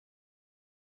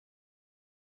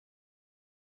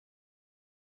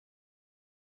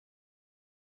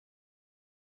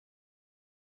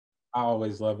I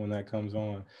always love when that comes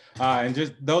on. And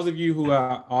just those of you who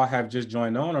all have just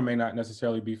joined on or may not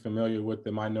necessarily be familiar with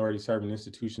the Minority Serving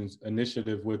Institutions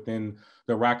initiative within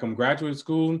the Rackham Graduate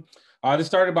School, this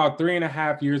started about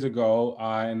 3.5 years ago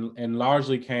and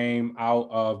largely came out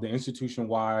of the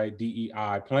institution-wide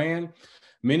DEI plan.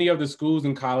 Many of the schools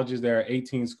and colleges, there are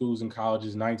 18 schools and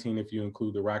colleges, 19 if you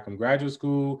include the Rackham Graduate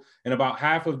School, and about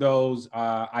half of those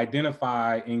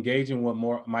identify engaging with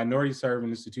more minority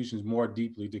serving institutions more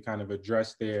deeply to kind of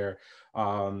address their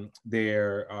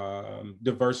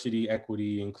diversity,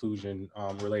 equity, inclusion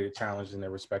related challenges in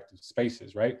their respective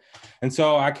spaces, right? And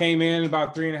so I came in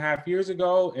about 3.5 years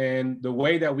ago, and the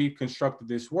way that we've constructed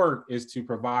this work is to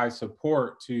provide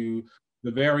support to the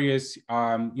various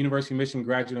University Mission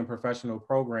graduate and professional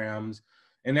programs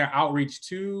and their outreach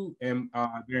to and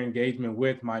their engagement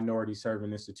with minority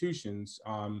serving institutions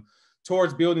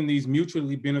towards building these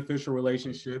mutually beneficial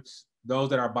relationships,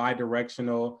 those that are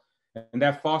bidirectional, and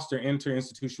that foster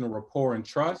interinstitutional rapport and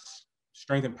trust,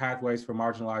 strengthen pathways for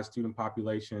marginalized student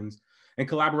populations, and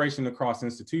collaboration across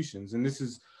institutions. And this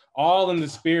is all in the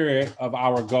spirit of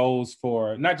our goals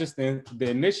for not just the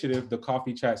initiative, the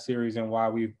Coffee Chat series, and why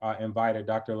we've invited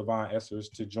Dr. Levon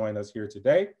Essers to join us here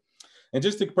today. And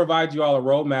just to provide you all a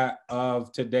roadmap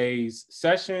of today's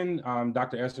session,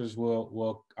 Dr. Essers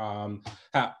will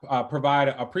provide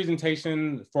a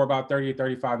presentation for about 30 or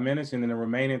 35 minutes, and then the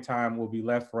remaining time will be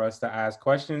left for us to ask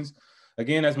questions.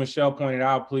 Again, as Michelle pointed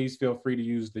out, please feel free to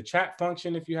use the chat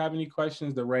function if you have any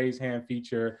questions, the raise hand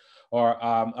feature, or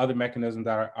other mechanisms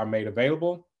that are made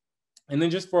available. And then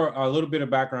just for a little bit of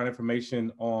background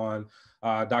information on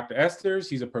Dr. Essers,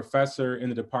 he's a professor in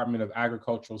the Department of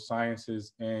Agricultural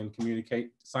Sciences and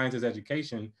Sciences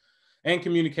Education and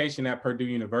Communication at Purdue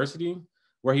University,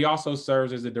 where he also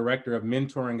serves as the director of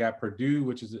mentoring at Purdue,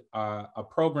 which is a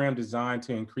program designed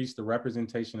to increase the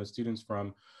representation of students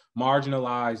from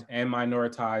marginalized and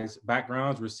minoritized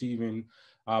backgrounds receiving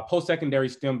post-secondary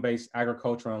STEM-based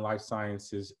agricultural and life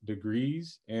sciences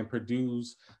degrees in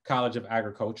Purdue's College of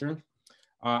Agriculture.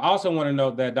 I also want to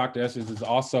note that Dr. Essers is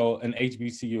also an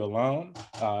HBCU alum,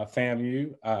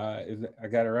 FAMU. I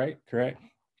got it right, correct?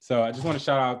 So I just want to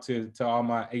shout out to all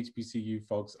my HBCU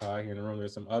folks here in the room.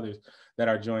 There's some others that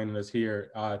are joining us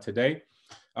here today.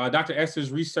 Dr.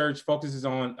 Essers' research focuses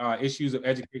on issues of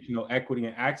educational equity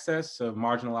and access of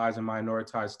marginalized and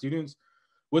minoritized students,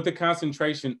 with a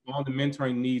concentration on the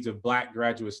mentoring needs of Black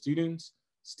graduate students,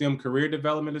 STEM career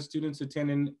development of students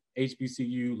attending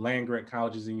HBCU, land-grant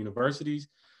colleges and universities,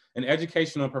 and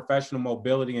educational and professional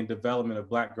mobility and development of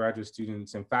Black graduate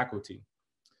students and faculty.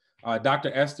 Dr.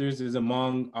 Essers is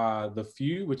among the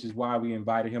few, which is why we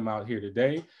invited him out here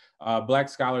today, Black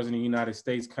scholars in the United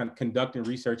States conducting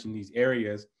research in these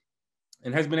areas,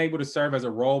 and has been able to serve as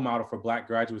a role model for Black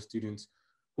graduate students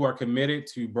who are committed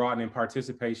to broadening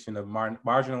participation of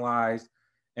marginalized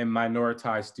and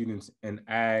minoritized students in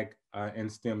ag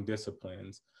and STEM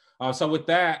disciplines. So with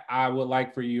that, I would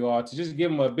like for you all to just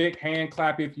give them a big hand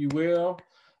clap, if you will.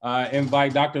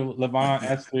 Invite Dr. Levon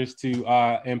Essers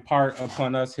to impart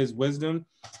upon us his wisdom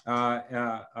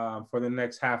for the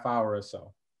next half hour or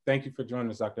so. Thank you for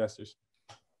joining us, Dr. Essers.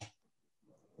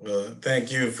 Well,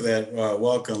 thank you for that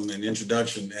welcome and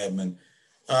introduction, Edmund.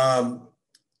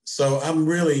 So I'm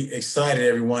really excited,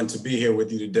 everyone, to be here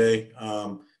with you today.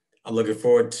 I'm looking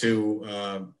forward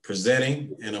to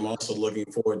presenting, and I'm also looking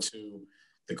forward to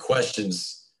the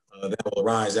questions that will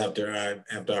arise after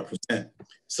I present.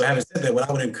 So having said that, what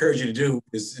I would encourage you to do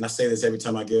is, and I say this every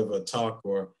time I give a talk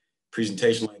or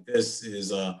presentation like this,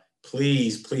 is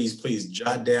please, please, please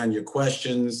jot down your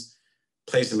questions,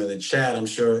 place them in the chat. I'm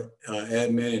sure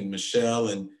Edmund and Michelle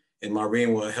and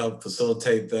Maureen will help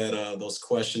facilitate that those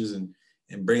questions and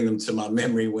bring them to my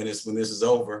memory when this is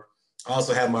over. I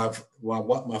also have my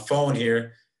phone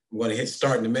here. I'm going to hit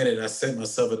start in a minute. I set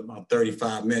myself at about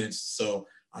 35 minutes, so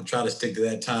I'll try to stick to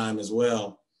that time as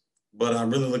well. But I'm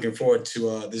really looking forward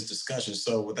to this discussion.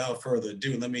 So without further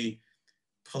ado, let me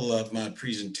pull up my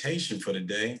presentation for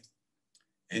today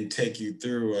and take you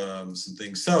through some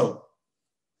things. So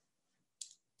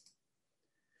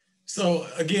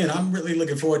again, I'm really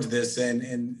looking forward to this,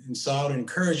 and so I would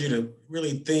encourage you to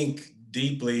really think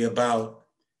deeply about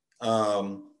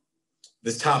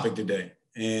this topic today,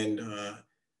 and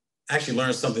actually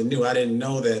learn something new. I didn't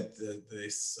know that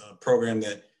this program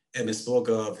that Edmund spoke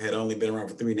of had only been around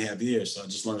for 3.5 years, so I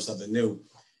just learned something new.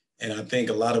 And I think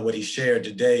a lot of what he shared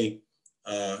today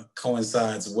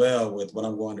coincides well with what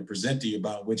I'm going to present to you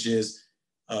about, which is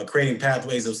creating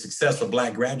pathways of success for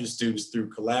Black graduate students through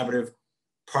collaborative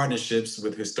partnerships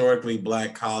with historically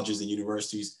Black colleges and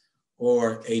universities,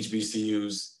 or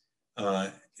HBCUs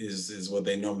is what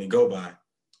they normally go by.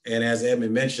 And as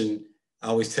Edmund mentioned, I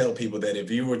always tell people that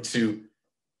if you were to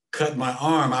cut my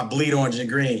arm, I bleed orange and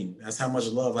green. That's how much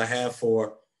love I have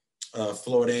for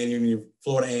Florida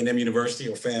A&M University,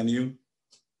 or FAMU.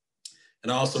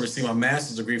 And I also received my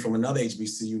master's degree from another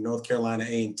HBCU, North Carolina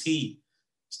A&T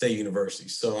State University.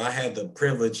 So I had the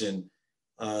privilege and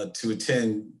to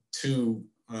attend two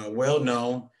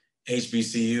well-known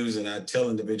HBCUs, and I tell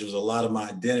individuals a lot of my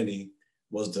identity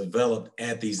was developed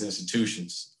at these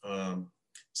institutions.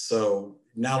 So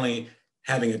not only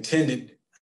having attended,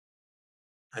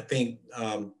 I think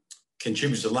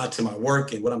contributes a lot to my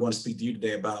work and what I'm going to speak to you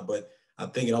today about, but I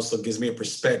think it also gives me a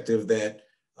perspective that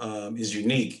is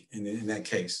unique in that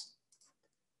case.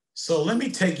 So let me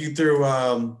take you through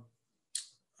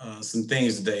some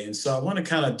things today. And so I want to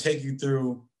kind of take you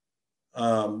through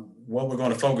what we're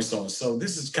going to focus on. So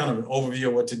this is kind of an overview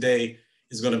of what today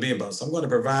is going to be about. So I'm going to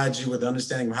provide you with an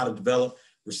understanding of how to develop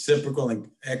reciprocal and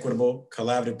equitable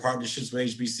collaborative partnerships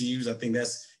with HBCUs. I think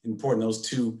that's important, those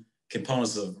two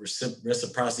components of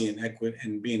reciprocity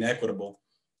and being equitable.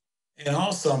 And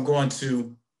also I'm going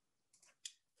to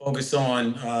focus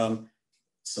on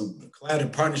some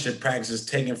collaborative partnership practices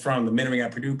taken from the Mentoring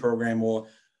at Purdue program, or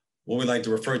what we like to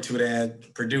refer to it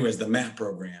at Purdue as the MAP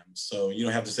program. So you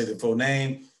don't have to say the full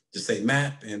name, just say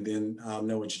MAP, and then I'll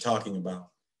know what you're talking about.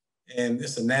 And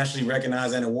it's a nationally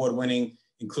recognized and award-winning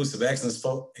inclusive excellence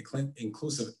focused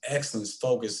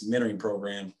mentoring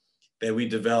program that we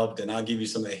developed. And I'll give you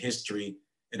some of the history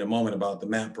in a moment about the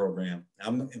MAP program.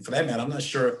 And for that matter, I'm not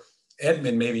sure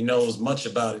Edmund maybe knows much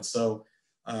about it. So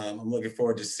I'm looking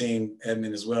forward to seeing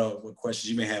Edmund as well, what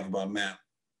questions you may have about MAP.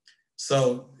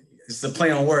 So it's a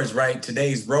play on words, right?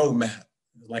 Today's roadmap,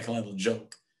 like a little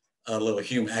joke, a little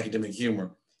humor, academic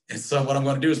humor. And so what I'm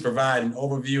going to do is provide an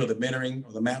overview of the mentoring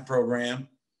or the MAP program.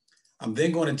 I'm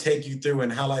then going to take you through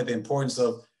and highlight the importance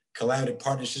of collaborative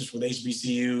partnerships with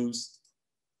HBCUs.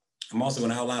 I'm also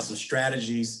going to outline some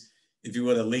strategies, if you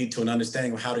will, that lead to an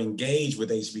understanding of how to engage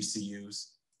with HBCUs.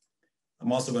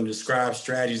 I'm also going to describe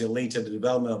strategies that lead to the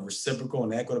development of reciprocal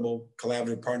and equitable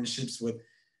collaborative partnerships with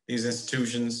these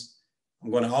institutions.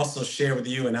 I'm going to also share with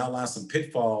you and outline some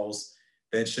pitfalls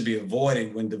that should be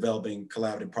avoided when developing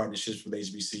collaborative partnerships with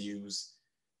HBCUs.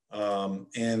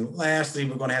 And lastly,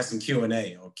 we're going to have some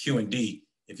Q&A, or Q&D,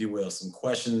 if you will, some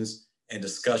questions and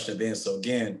discussion at the end. So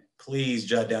again, please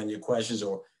jot down your questions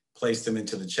or place them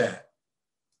into the chat.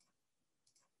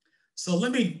 So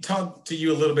let me talk to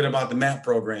you a little bit about the MAP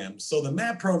program. So the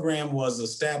MAP program was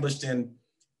established in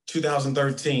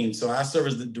 2013. So I serve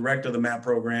as the director of the MAP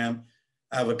program.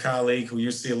 I have a colleague who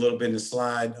you'll see a little bit in the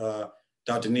slide,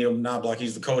 Dr. Neil Knobloch,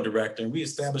 he's the co-director. And we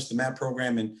established the MAP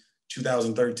program in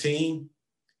 2013.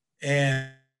 And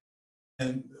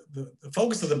the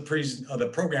focus of the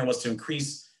program was to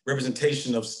increase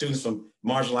representation of students from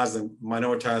marginalized and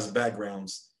minoritized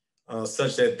backgrounds,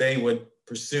 such that they would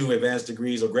pursue advanced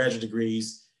degrees or graduate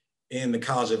degrees in the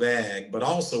College of Ag, but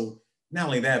also not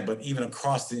only that, but even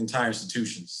across the entire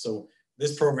institution. So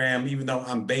this program, even though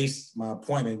I'm based, my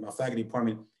faculty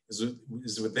appointment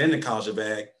is within the College of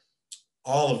Ag,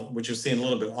 all of what you'll see in a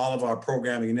little bit, all of our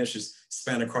programming initiatives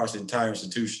span across the entire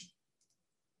institution.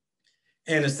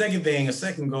 And the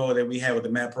second goal that we had with the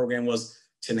MAP program was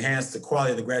to enhance the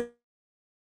quality of the graduate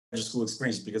school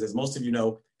experience, because as most of you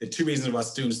know, the two reasons why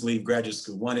students leave graduate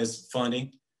school. One is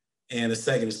funding, and the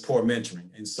second is poor mentoring.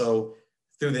 And so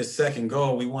through this second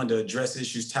goal, we wanted to address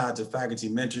issues tied to faculty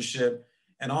mentorship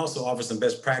and also offer some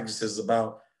best practices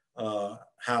about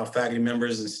how faculty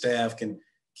members and staff can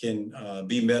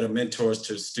be better mentors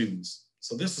to students.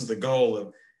 So this is the goal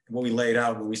of what we laid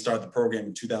out when we started the program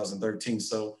in 2013.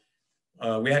 So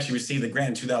we actually received the grant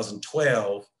in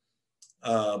 2012,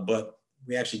 but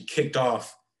we actually kicked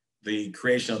off the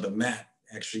creation of the MAP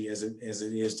actually as it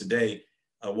is today,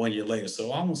 1 year later.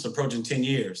 So almost approaching 10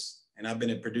 years, and I've been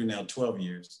at Purdue now 12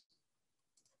 years.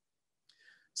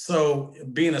 So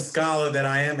being a scholar that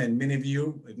I am, and many of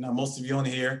you, if not most of you on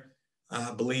here,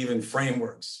 believe in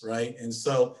frameworks, right? And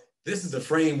so this is the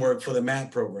framework for the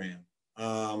MAP program.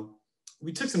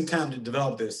 We took some time to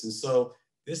develop this. And so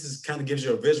this is kind of gives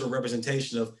you a visual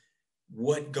representation of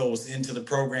what goes into the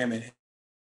program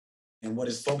and what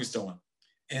is focused on.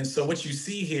 And so what you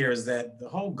see here is that the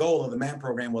whole goal of the MAP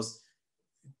program was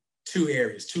two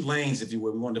areas, two lanes, if you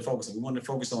will, we wanted to focus on. We wanted to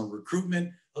focus on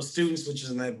recruitment of students, which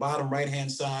is in that bottom right-hand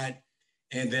side,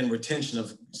 and then retention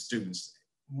of students,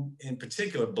 in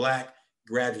particular, Black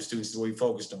graduate students is what we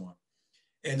focused on.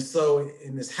 And so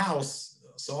in this house,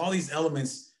 so all these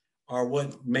elements are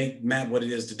what make MAP what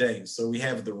it is today. So we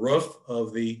have the roof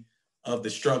of the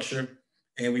structure,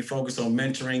 and we focus on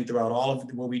mentoring throughout all of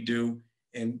what we do.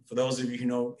 And for those of you who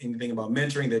know anything about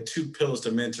mentoring, there are two pillars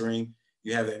to mentoring.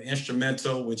 You have that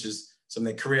instrumental, which is some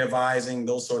of the career advising,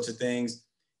 those sorts of things,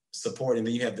 support. And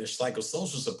then you have the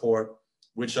psychosocial support,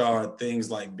 which are things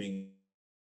like being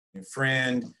a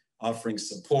friend, offering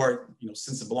support,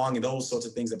 sense of belonging, those sorts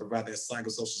of things that provide that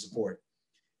psychosocial support.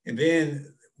 And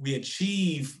then we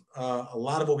achieve a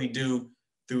lot of what we do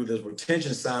through the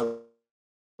retention side,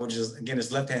 which is, again,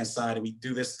 this left-hand side. And we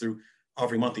do this through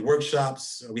offering monthly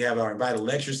workshops. We have our invited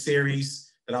lecture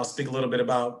series that I'll speak a little bit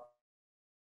about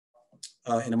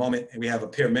in a moment. And we have a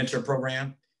peer mentor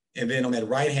program. And then on that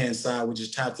right-hand side, which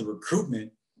is tied to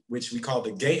recruitment, which we call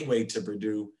the gateway to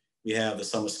Purdue, we have the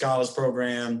Summer Scholars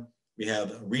Program. We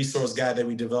have a resource guide that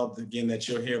we developed, again, that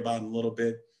you'll hear about in a little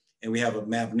bit. And we have a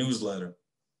MAP newsletter.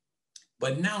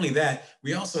 But not only that,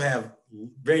 we also have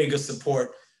very good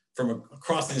support from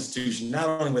across the institution, not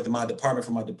only with my department,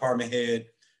 from my department head,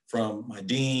 from my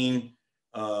dean.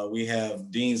 We have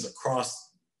deans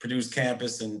across Purdue's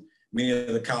campus and many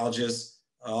of the colleges.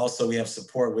 Also, we have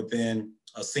support within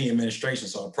senior administration.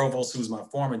 So our provost, who's my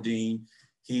former dean,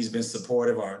 he's been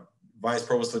supportive, our vice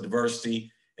provost for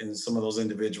diversity, and some of those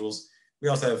individuals. We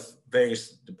also have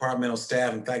various departmental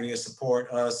staff and faculty that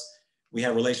support us. We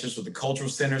have relationships with the cultural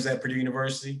centers at Purdue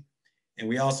University. And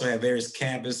we also have various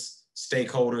campus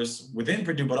stakeholders within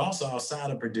Purdue, but also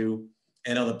outside of Purdue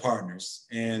and other partners.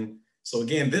 And so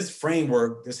again, this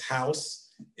framework, this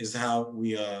house, is how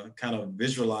we kind of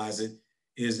visualize it,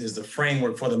 is the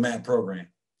framework for the MAP program.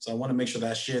 So I want to make sure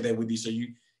that I share that with you so you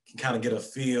can kind of get a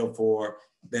feel for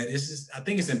that. I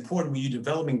think it's important when you're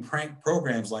developing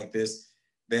programs like this,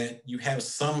 that you have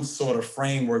some sort of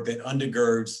framework that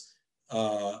undergirds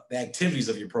the activities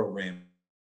of your program.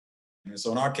 And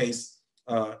so in our case,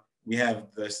 we have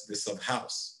this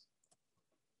house.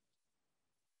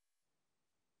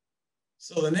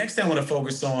 So the next thing I want to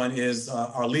focus on is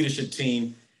our leadership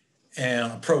team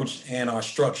and approach and our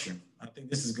structure. I think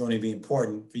this is going to be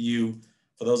important for you,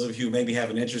 for those of you who maybe have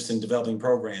an interest in developing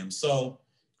programs. So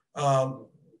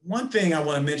one thing I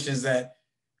want to mention is that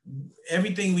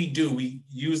everything we do, we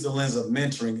use the lens of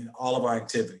mentoring in all of our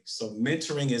activities. So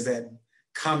mentoring is that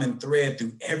common thread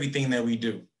through everything that we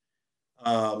do.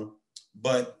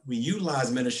 But we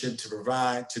utilize mentorship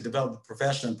to develop the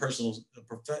professional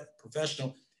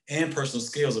and personal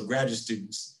skills of graduate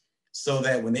students, so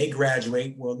that when they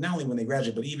graduate, well, not only when they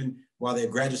graduate, but even while they're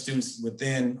graduate students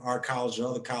within our college or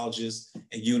other colleges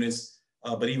and units,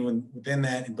 but even within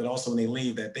that, but also when they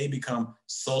leave, that they become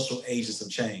social agents of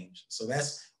change. So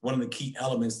that's one of the key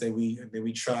elements that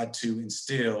we try to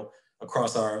instill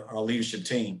across our leadership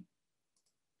team.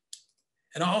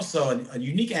 And also a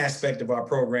unique aspect of our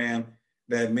program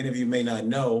that many of you may not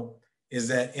know is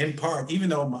that, in part, even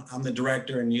though I'm the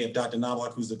director and you have Dr.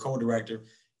 Knobloch, who's the co-director,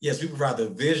 yes, we provide the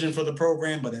vision for the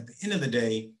program, but at the end of the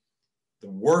day,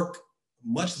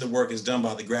 much of the work is done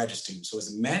by the graduate students. So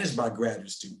it's managed by graduate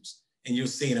students. And you'll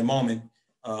see in a moment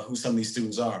who some of these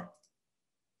students are.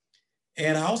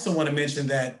 And I also want to mention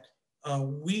that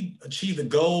we achieve the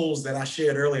goals that I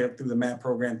shared earlier through the MAP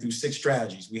program through 6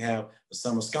 strategies. We have the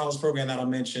Summer Scholars Program that I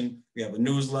mentioned. We have a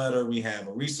newsletter. We have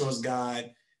a resource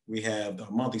guide. We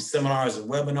have monthly seminars and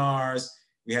webinars.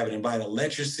 We have an invited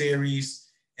lecture series,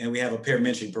 and we have a peer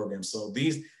mentoring program. So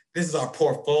this is our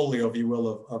portfolio, if you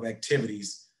will, of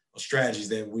activities or strategies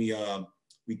that we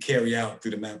carry out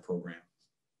through the MAP program.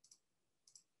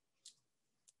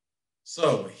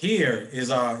 So here is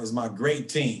my great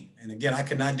team. And again, I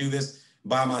could not do this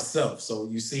by myself. So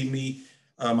you see me,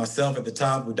 myself at the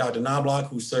top with Dr. Knobloch,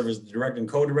 who serves as the director and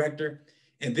co-director.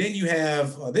 And then you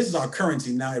have, this is our current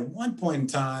team. Now, at one point in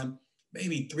time,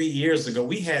 maybe 3 years ago,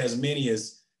 we had as many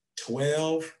as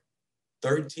 12,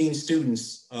 13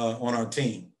 students on our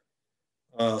team.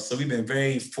 So we've been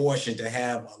very fortunate to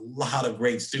have a lot of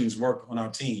great students work on our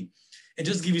team. And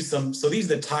just give you some, so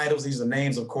these are the titles, these are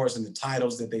names, of course, and the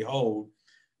titles that they hold.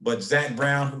 But Zach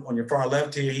Brown, on your far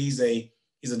left here, he's a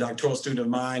doctoral student of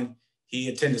mine. He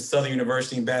attended Southern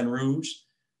University in Baton Rouge.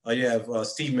 You have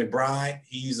Steve McBride.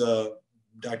 He's a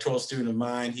doctoral student of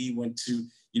mine. He went to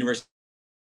University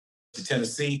of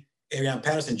Tennessee. Ariane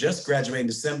Patterson just graduated in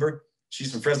December.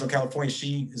 She's from Fresno, California.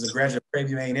 She is a graduate of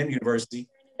Craven A&M University.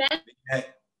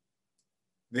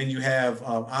 Then you have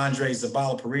Andre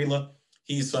Zabala-Parilla.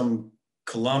 He's from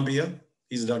Columbia.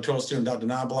 He's a doctoral student, Dr.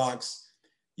 Knobloch's.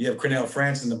 You have Cornell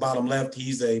Francis in the bottom left.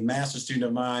 He's a master's student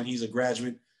of mine. He's a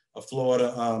graduate of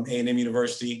Florida A&M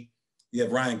University. You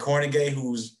have Ryan Cornegay,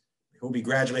 who'll be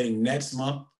graduating next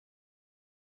month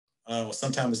or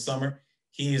sometime this summer.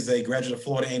 He is a graduate of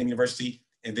Florida A&M University.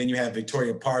 And then you have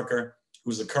Victoria Parker,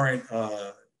 who's a current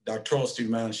doctoral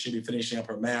student of mine. She'll be finishing up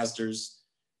her master's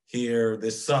here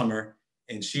this summer.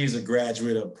 and she is a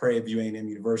graduate of Prairie View A&M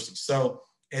University. So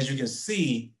as you can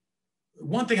see,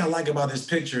 one thing I like about this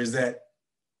picture is that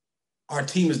our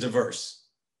team is diverse.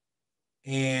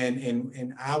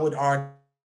 And I would argue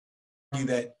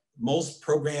that most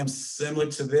programs similar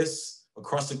to this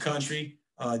across the country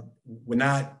would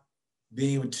not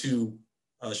be able to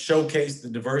showcase the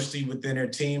diversity within their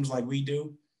teams like we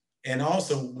do. And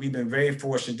also, we've been very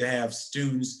fortunate to have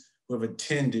students who have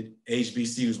attended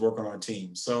HBCUs work on our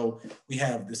team. So we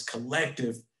have this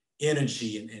collective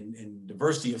energy and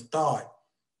diversity of thought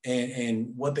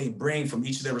and what they bring from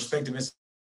each of their respective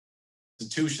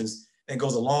institutions that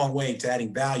goes a long way to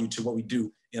adding value to what we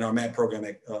do in our MAT program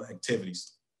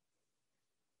activities.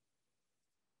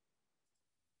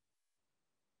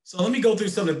 So let me go through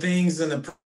some of the things in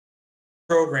the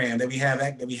program that we have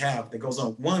that goes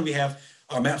on. One, we have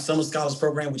our MAP Summer Scholars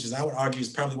Program, which is, I would argue, is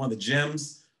probably one of the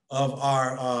gems of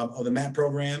our of the MAP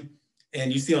program.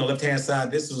 And you see on the left-hand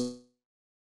side, this was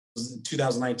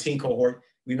 2019 cohort.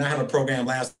 We did not have a program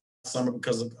last summer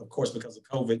because of course, because of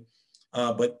COVID.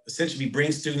 But essentially, we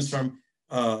bring students from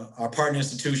our partner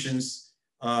institutions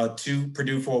to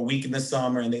Purdue for a week in the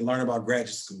summer, and they learn about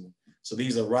graduate school. So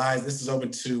these are this is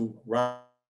open to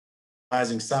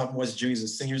rising sophomores, juniors, and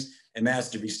seniors, and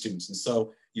master's degree students. And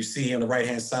so you see here on the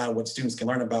right-hand side what students can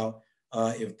learn about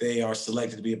if they are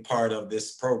selected to be a part of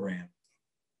this program.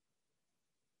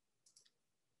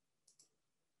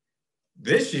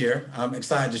 This year, I'm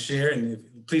excited to share, and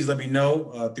please let me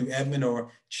know through admin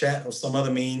or chat or some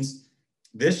other means,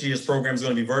 this year's program is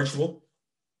going to be virtual.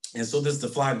 And so this is the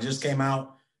flyer that just came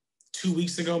out 2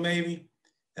 weeks ago, maybe.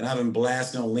 And I've been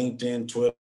blasting on LinkedIn,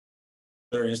 Twitter,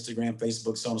 Instagram,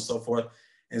 Facebook, so on and so forth.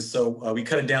 And so we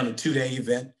cut it down to a 2-day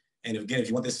event. And again, if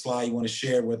you want this flyer, you want to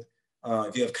share with,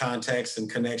 if you have contacts and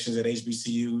connections at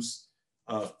HBCUs,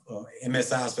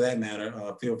 MSIs for that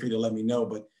matter, feel free to let me know.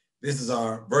 But this is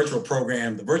our virtual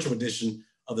program, the virtual edition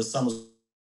of the Summer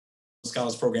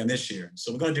Scholars Program this year.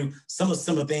 So we're going to do some of the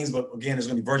similar things, but again, it's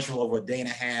going to be virtual over a day and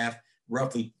a half,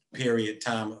 roughly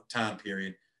time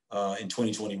period in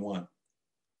 2021.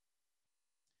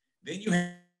 Then you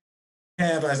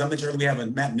have, as I mentioned earlier, we have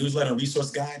a MAP newsletter and resource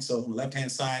guide. So on the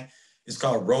left-hand side, it's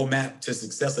called Roadmap to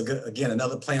Success. Again,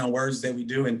 another play on words that we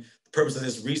do. And the purpose of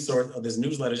this resource, of this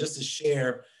newsletter, is just to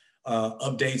share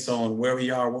updates on where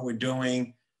we are, what we're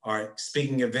doing, our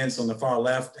speaking events on the far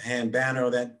left-hand banner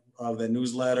of the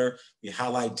newsletter. We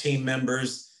highlight team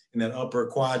members in that upper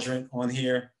quadrant on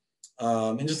here,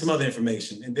 and just some other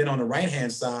information. And then on the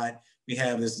right-hand side, we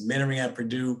have this mentoring at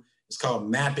Purdue. It's called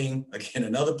Mapping, again,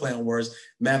 another play on words,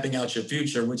 Mapping Out Your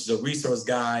Future, which is a resource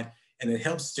guide, and it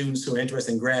helps students who are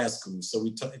interested in grad school. So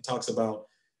it talks about,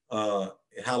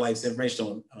 it highlights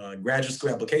information on graduate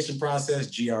school application process,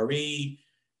 GRE,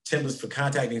 templates for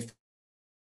contacting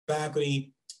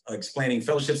faculty, explaining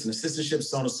fellowships and assistantships,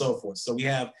 so on and so forth. So we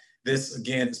have this,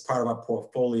 again, as part of our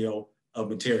portfolio of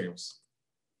materials.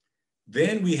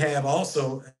 Then we have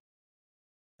also,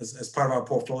 as part of our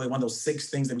portfolio, one of those 6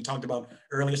 things that we talked about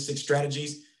earlier, 6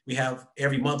 strategies. We have,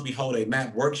 every month we hold a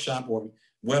MAP workshop or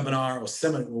webinar or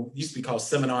seminar. Well, used to be called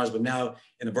seminars, but now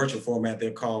in a virtual format,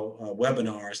 they're called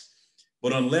webinars.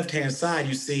 But on the left-hand side,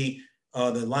 you see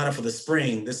the lineup for the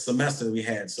spring, this semester that we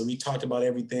had. So we talked about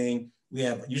everything. We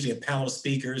have usually a panel of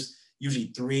speakers,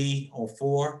 usually 3 or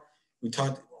 4. We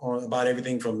talked about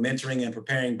everything from mentoring and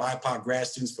preparing BIPOC grad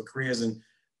students for careers in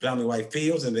predominantly white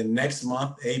fields. And then next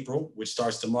month, April, which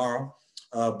starts tomorrow,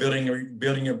 building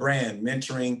your brand,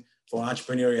 mentoring for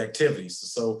entrepreneurial activities.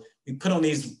 So we put on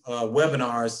these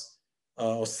webinars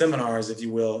or seminars, if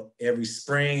you will, every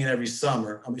spring and every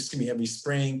summer, every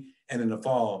spring and in the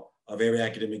fall of every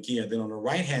academic year. Then on the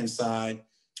right-hand side,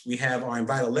 we have our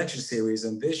Invited Lecture Series.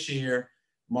 And this year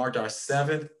marked our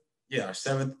 9th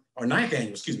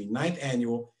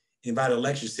annual Invited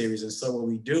Lecture Series. And so what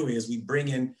we do is we bring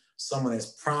in someone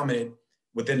that's prominent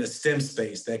within the STEM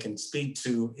space that can speak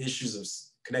to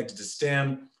issues connected to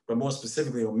STEM, but more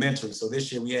specifically on mentoring. So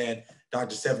this year we had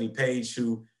Dr. Stephanie Page,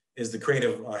 who is the creator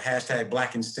of hashtag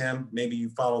Black in STEM. Maybe you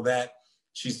follow that.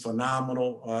 She's a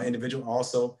phenomenal individual.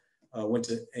 Also went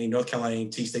to North Carolina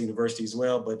A&T State University as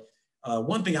well. But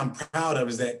one thing I'm proud of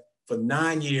is that for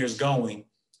 9 years going,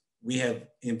 we have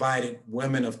invited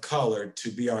women of color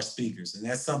to be our speakers. And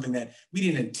that's something that we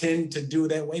didn't intend to do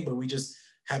that way, but we just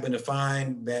happened to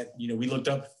find that, we looked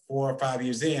up 4 or 5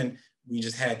 years in, we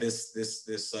just had this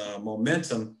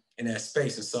momentum in that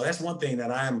space. And so that's one thing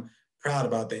that I'm proud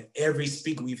about, that every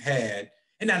speaker we've had,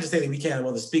 and not to say that we can't have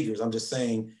other speakers, I'm just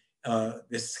saying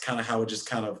this is kind of how it just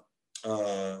kind of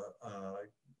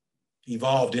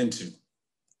evolved into.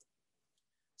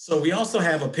 So we also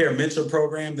have a peer mentor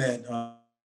program that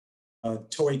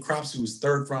Tori Crops, who's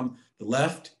third from the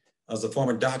left, as a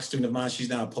former doc student of mine. She's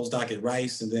now a postdoc at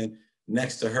Rice. And then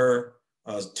next to her,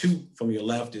 two from your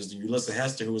left, is Ulissa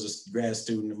Hester, who was a grad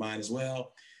student of mine as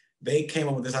well. They came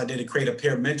up with this idea to create a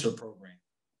peer mentor program.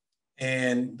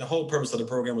 And the whole purpose of the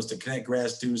program was to connect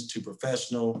grad students to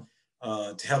professional,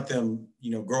 to help them,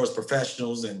 grow as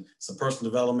professionals and some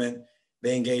personal development.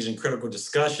 They engage in critical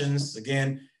discussions.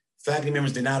 Again, faculty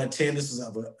members did not attend. This is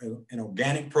an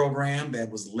organic program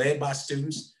that was led by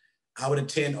students. I would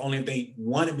attend only if they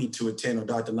wanted me to attend or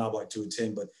Dr. Knobloch to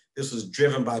attend, but this was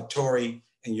driven by Tori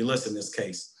and Ulissa in this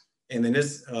case. And in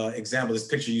this example, this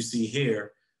picture you see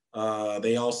here,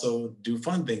 they also do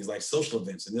fun things like social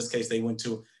events. In this case, they went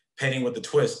to Painting with a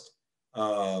Twist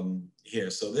here.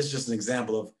 So this is just an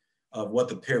example of what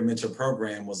the peer mentor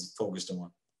program was focused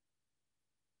on.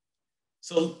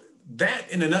 So that,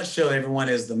 in a nutshell, everyone,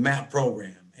 is the MAP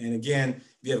program. And again,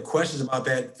 if you have questions about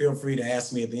that, feel free to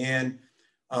ask me at the end.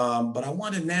 But I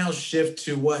want to now shift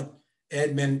to what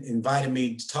Edmund invited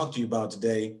me to talk to you about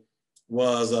today,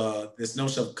 was this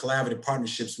notion of collaborative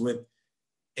partnerships with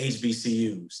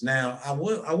HBCUs. Now, I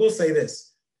will say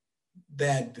this,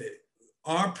 that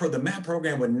the MAP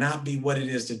program would not be what it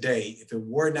is today if it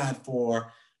were not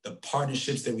for the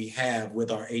partnerships that we have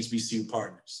with our HBCU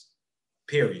partners,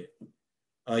 period.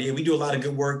 Yeah, we do a lot of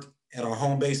good work at our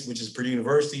home base, which is Purdue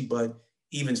University, but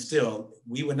even still,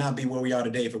 we would not be where we are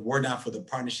today if it were not for the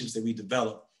partnerships that we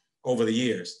developed over the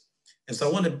years. And so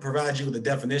I wanted to provide you with a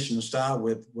definition to start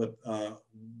with what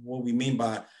we mean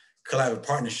by collaborative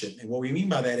partnership. And what we mean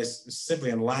by that is simply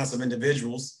an alliance of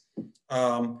individuals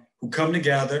who come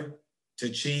together to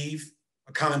achieve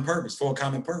a common purpose, for a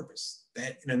common purpose.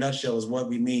 That, in a nutshell, is what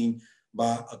we mean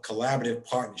by a collaborative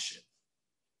partnership.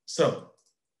 So,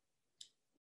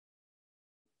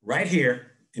 right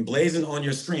here, emblazoned on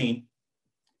your screen,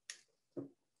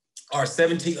 are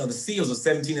 17 of the CEOs of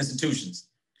 17 institutions.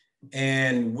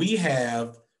 And we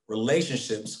have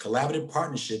relationships, collaborative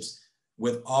partnerships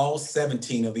with all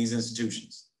 17 of these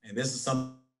institutions. And this is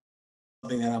something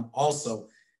that I'm also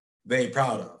very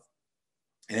proud of.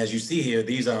 And as you see here,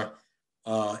 these are,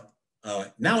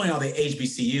 not only are they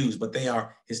HBCUs, but they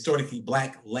are historically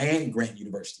Black land-grant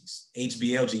universities.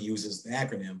 HBLG uses the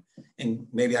acronym. And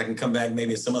maybe I can come back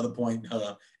maybe at some other point,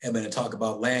 Edmund, and talk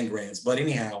about land grants. But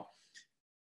anyhow,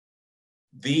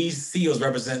 these CEOs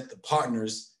represent the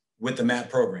partners with the MAP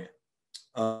program.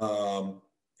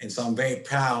 And so I'm very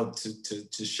proud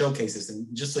to showcase this. And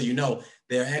just so you know,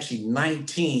 there are actually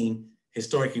 19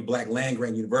 historically Black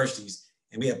land-grant universities,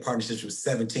 and we have partnerships with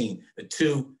 17. The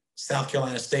two, South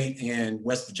Carolina State and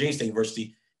West Virginia State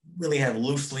University, really have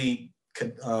loosely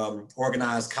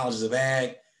organized colleges of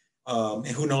ag. And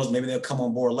who knows, maybe they'll come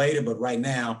on board later, but right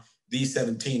now, these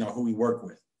 17 are who we work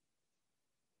with.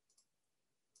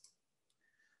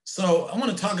 So I want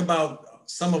to talk about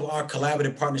some of our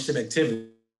collaborative partnership activities.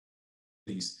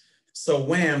 So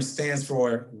WHAM stands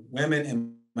for Women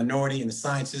and Minority in the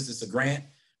Sciences. It's a grant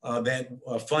that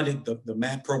funded the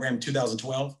MAP program in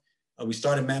 2012. We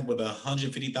started MAP with a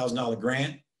 $150,000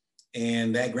 grant,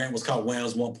 and that grant was called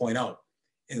WHAMS 1.0.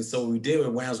 And so what we did with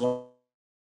WHAMS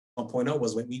 1.0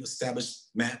 was we established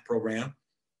MAP program,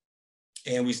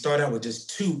 and we started out with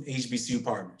just 2 HBCU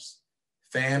partners,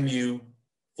 FAMU,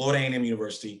 Florida A&M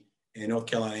University, and North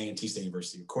Carolina A&T State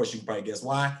University. Of course, you can probably guess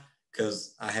why,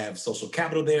 because I have social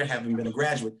capital there, having been a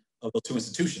graduate of those 2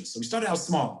 institutions. So we started out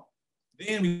small.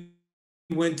 Then we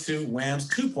went to WHAMS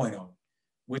 2.0,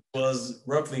 which was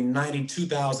roughly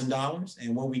 $92,000.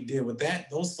 And what we did with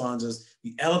those funds is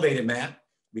we elevated MAP,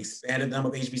 we expanded the number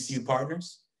of HBCU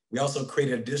partners. We also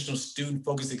created additional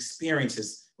student-focused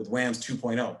experiences with WHAMS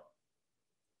 2.0.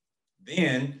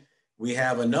 Then we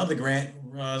have another grant,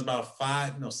 about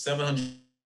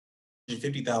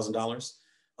 $750,000.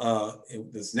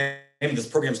 This name of this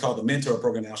program is called the Mentor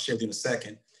Program, and I'll share with you in a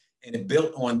second. And it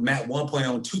built on MAP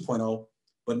 1.0 and 2.0,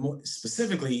 but more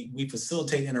specifically, we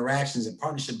facilitate interactions and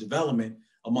partnership development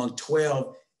among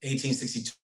 12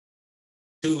 1862s,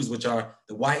 which are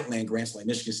the white land grants like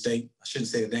Michigan State, I shouldn't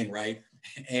say the name right,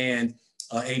 and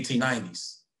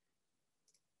 1890s.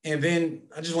 And then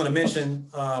I just want to mention,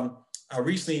 I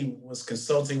recently was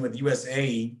consulting with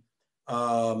USAID,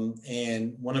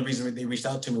 and one of the reasons they reached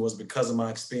out to me was because of my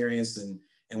experience and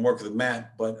work with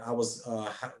MAP, but I was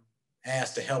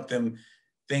asked to help them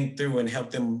think through and help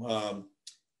them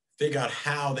figure out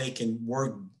how they can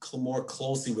work more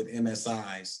closely with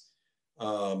MSIs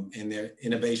and their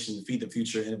innovation, Feed the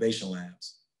Future innovation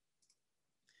labs.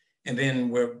 And then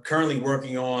we're currently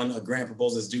working on a grant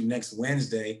proposal that's due next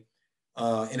Wednesday,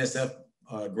 NSF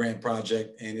grant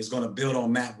project, and it's going to build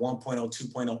on MAP 1.0,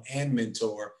 2.0, and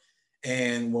Mentor.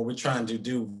 And what we're trying to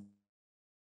do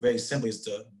very simply is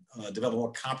to develop a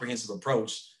more comprehensive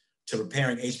approach to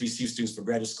preparing HBCU students for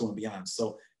graduate school and beyond.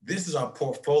 So this is our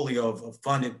portfolio of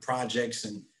funded projects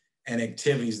and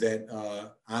activities that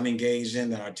I'm engaged in,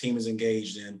 that our team is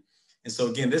engaged in. And so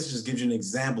again, this just gives you an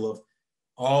example of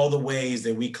all the ways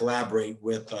that we collaborate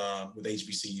with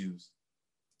HBCUs.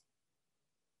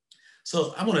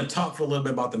 So I want to talk for a little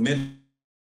bit about the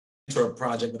mentor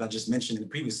project that I just mentioned in the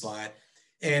previous slide.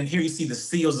 And here you see the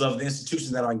seals of the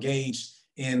institutions that are engaged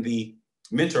in the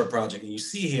mentor project. And you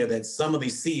see here that some of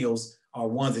these seals are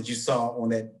ones that you saw on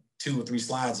that 2 or 3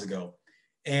 slides ago.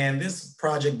 And this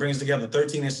project brings together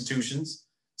 13 institutions,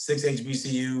 6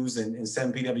 HBCUs and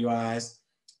 7 PWIs.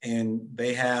 And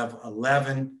they have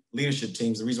 11 leadership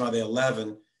teams. The reason why they're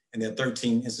 11 and they're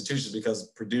 13 institutions because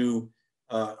Purdue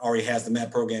already has the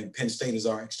MAP program. Penn State is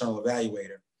our external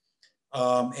evaluator.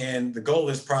 And the goal of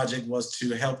this project was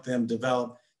to help them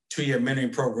develop 2-year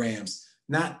mentoring programs,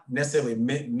 not necessarily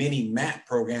mini MAP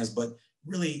programs, but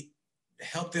really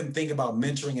help them think about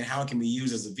mentoring and how it can be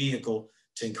used as a vehicle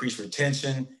to increase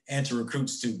retention and to recruit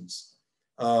students.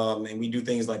 And we do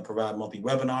things like provide monthly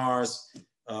webinars,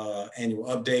 annual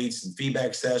updates and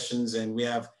feedback sessions. And we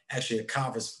have actually a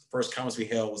conference, the first conference we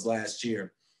held was last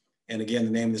year. And again,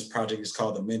 the name of this project is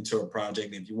called the Mentor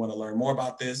Project. And if you want to learn more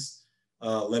about this,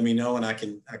 let me know and I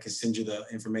can send you the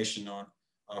information on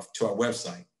to our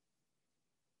website.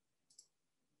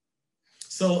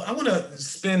 So I want to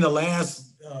spend the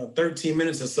last 13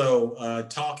 minutes or so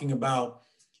talking about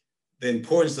the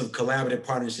importance of collaborative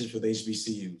partnerships with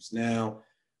HBCUs. Now,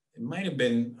 it might have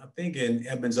been, I think in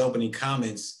Edmund's opening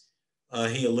comments,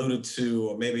 he alluded to,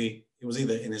 or maybe it was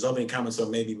either in his opening comments or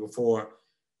maybe before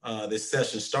this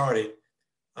session started,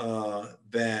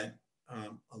 that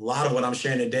a lot of what I'm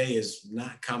sharing today is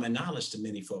not common knowledge to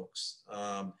many folks.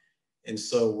 And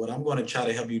so what I'm going to try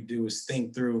to help you do is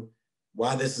think through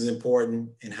why this is important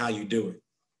and how you do it.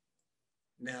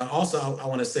 Now, also, I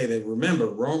want to say that, remember,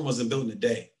 Rome wasn't built in a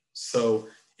day. So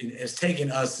it's taken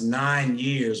us 9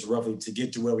 years roughly to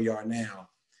get to where we are now.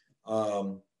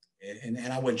 And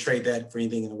I wouldn't trade that for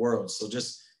anything in the world. So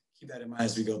just keep that in mind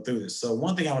as we go through this. So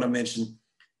one thing I want to mention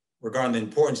regarding the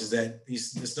importance is that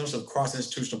this notion of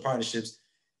cross-institutional partnerships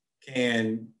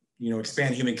can,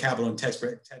 expand human capital and technical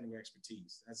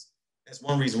expertise. That's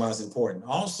one reason why it's important.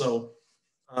 Also,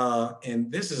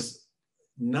 and this is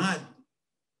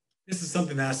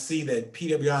something that I see that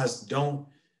PWIs don't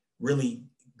really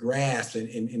grasp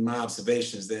in my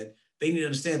observations, that they need to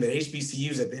understand that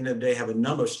HBCUs at the end of the day have a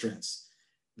number of strengths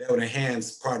that would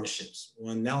enhance partnerships.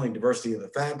 One, not only diversity of the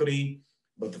faculty,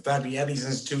 but the faculty at these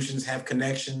institutions have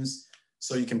connections,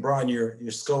 so you can broaden your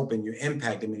scope and your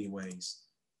impact in many ways.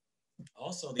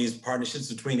 Also, these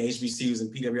partnerships between HBCUs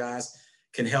and PWIs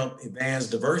can help advance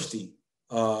diversity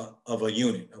of a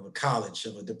unit, of a college,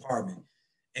 of a department.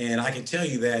 And I can tell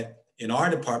you that in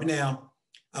our department, now,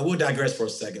 I will digress for a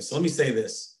second. So let me say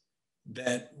this,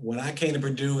 that when I came to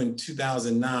Purdue in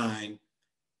 2009,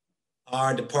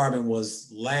 our department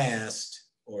was last,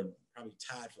 or probably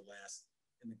tied for last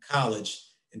in the college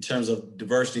in terms of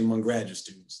diversity among graduate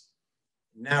students.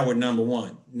 Now we're number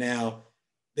 1. Now,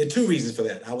 there are 2 reasons for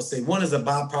that. I would say one is a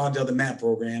byproduct of the MAP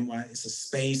program. Right? It's a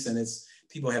space and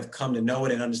people have come to know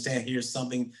it and understand here's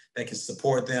something that can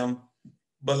support them.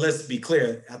 But let's be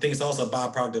clear, I think it's also a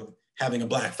byproduct of having a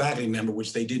Black faculty member,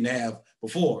 which they didn't have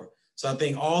before. So I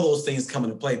think all those things come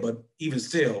into play, but even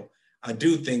still, I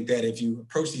do think that if you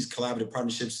approach these collaborative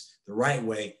partnerships the right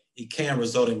way, it can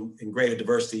result in greater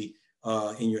diversity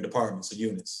in your departments or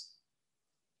units.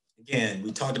 Again,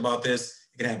 we talked about this.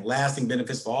 It can have lasting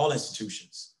benefits for all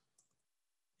institutions.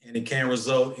 And it can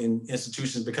result in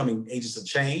institutions becoming agents of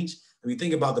change. When you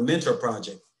think about the Mentor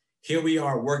Project, here we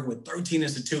are working with 13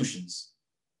 institutions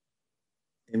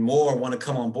and more want to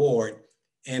come on board.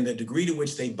 And the degree to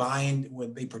which they buy in,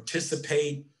 when they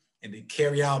participate and they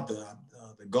carry out the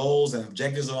goals and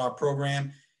objectives of our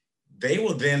program, they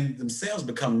will then themselves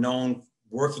become known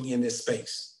working in this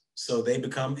space. So they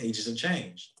become agents of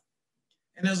change.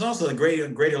 And there's also a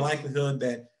greater likelihood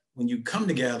that when you come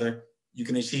together, you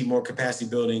can achieve more capacity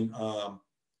building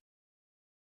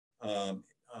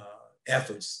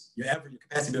efforts. Your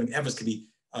capacity building efforts can be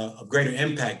of greater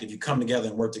impact if you come together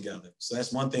and work together. So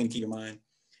that's one thing to keep in mind.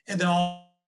 And then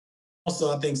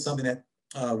also, I think something that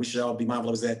we should all be mindful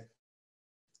of is that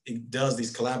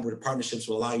these collaborative partnerships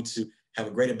will allow you to have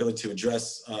a great ability to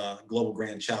address global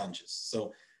grand challenges.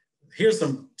 So here's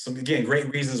some again,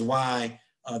 great reasons why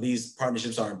these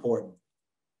partnerships are important.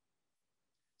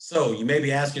 So you may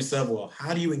be asking yourself, well,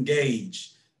 how do you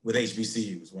engage with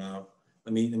HBCUs? Well,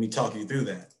 let me talk you through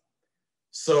that.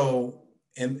 So,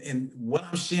 and what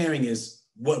I'm sharing is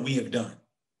what we have done.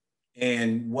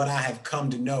 And what I have come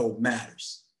to know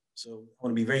matters. So I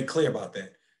want to be very clear about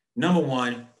that. Number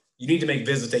one, you need to make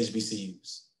visits to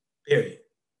HBCUs, period.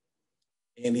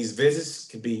 And these visits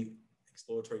can be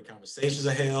exploratory conversations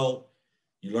are held.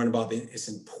 You learn about it's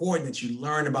important that you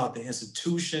learn about the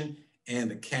institution and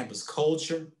the campus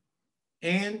culture.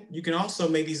 And you can also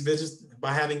make these visits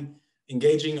by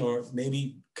engaging or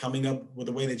maybe coming up with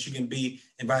a way that you can be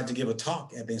invited to give a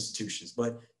talk at the institutions.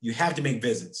 But you have to make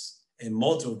visits, and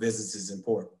multiple visits is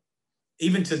important.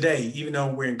 Even today, even though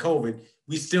we're in COVID,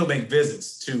 we still make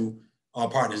visits to our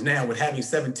partners. Now, with having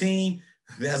 17,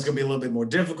 that's going to be a little bit more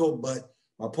difficult. But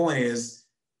my point is,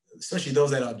 especially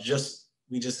those that are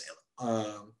we just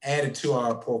added to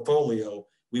our portfolio,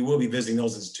 we will be visiting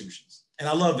those institutions. And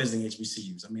I love visiting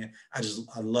HBCUs. I mean,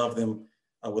 I love them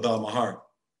with all my heart.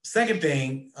 Second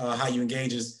thing, how you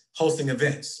engage is hosting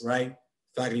events, right?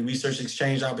 Faculty research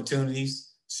exchange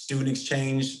opportunities, student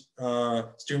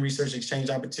research exchange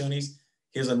opportunities.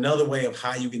 Here's another way of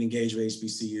how you can engage with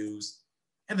HBCUs.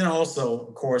 And then also,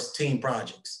 of course, team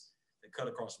projects that cut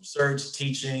across research,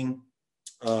 teaching,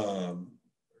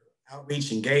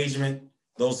 outreach, engagement,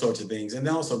 those sorts of things. And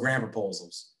then also grant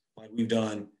proposals, like we've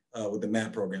done with the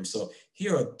MAP program. So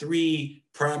here are three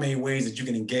primary ways that you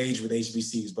can engage with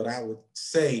HBCUs. But I would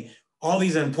say all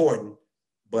these are important,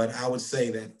 but I would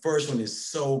say that first one is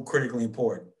so critically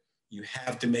important. You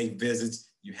have to make visits.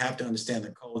 You have to understand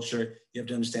the culture. You have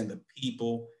to understand the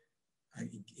people.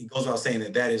 It goes without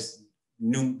saying that is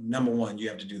number one. You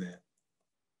have to do that.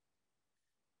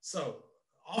 So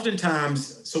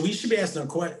oftentimes, so we should be asking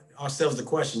ourselves the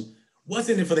question, what's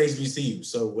in it for the HBCU?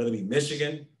 So whether it be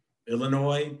Michigan,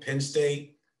 Illinois, Penn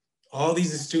State, all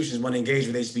these institutions want to engage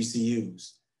with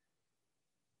HBCUs.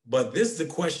 But this is the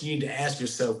question you need to ask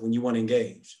yourself when you want to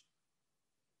engage,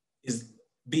 is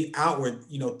be outward,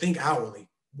 think outwardly.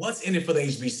 What's in it for the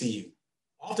HBCU?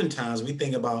 Oftentimes we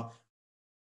think about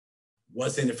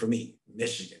what's in it for me,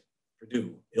 Michigan,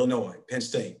 Purdue, Illinois, Penn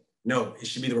State. No, it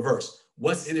should be the reverse.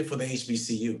 What's in it for the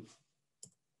HBCU?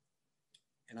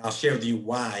 And I'll share with you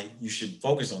why you should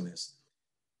focus on this.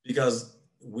 Because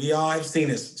we all have seen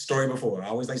this story before. I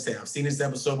always like to say, I've seen this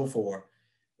episode before,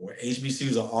 where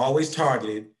HBCUs are always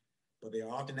targeted, but they're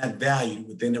often not valued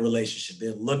within the relationship.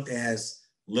 They're looked as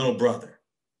little brother.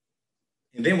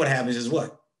 And then what happens is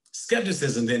what?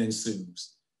 Skepticism then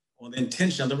ensues on the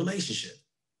intention of the relationship.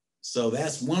 So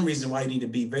that's one reason why you need to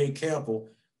be very careful,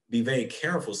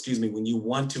 when you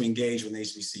want to engage with an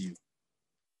HBCU.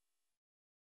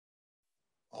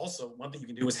 Also, one thing you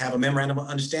can do is have a memorandum of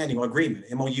understanding or agreement,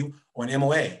 MOU or an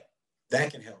MOA.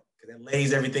 That can help because that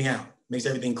lays everything out, makes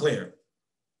everything clear.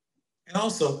 And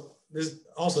also, there's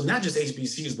also not just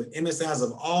HBCUs, but MSIs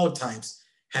of all types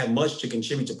have much to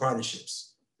contribute to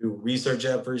partnerships through research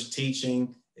efforts,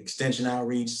 teaching, extension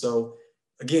outreach. So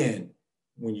again,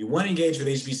 when you want to engage with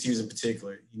HBCUs in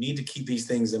particular, you need to keep these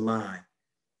things in mind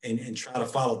and try to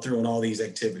follow through on all these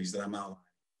activities that I'm outlining.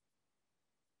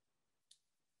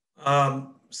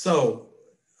 So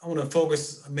I want to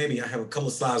focus, maybe I have a couple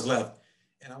of slides left,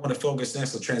 and I want to focus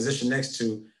next, transition next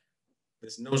to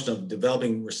this notion of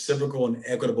developing reciprocal and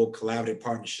equitable collaborative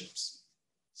partnerships.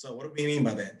 So what do we mean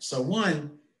by that? So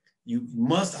one, you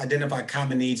must identify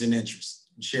common needs and interests,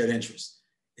 and shared interests.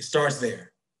 It starts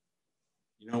there.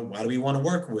 Why do we want to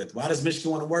work with? Why does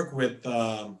Michigan want to work with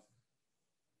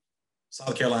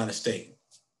South Carolina State,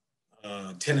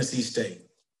 Tennessee State,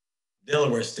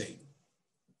 Delaware State?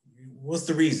 What's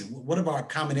the reason? What are our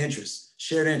common interests,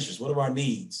 shared interests? What are our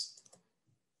needs?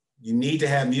 You need to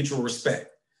have mutual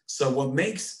respect. So what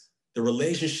makes the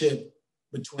relationship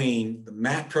between the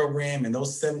MAP program and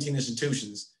those 17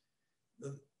 institutions,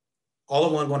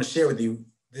 all I want to share with you,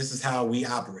 this is how we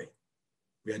operate.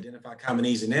 We identify common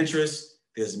needs and interests.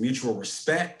 There's mutual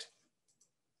respect.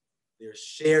 There's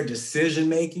shared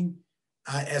decision-making.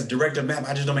 As director of MAP,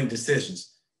 I just don't make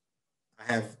decisions.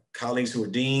 I have colleagues who are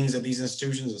deans at these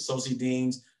institutions, associate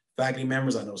deans, faculty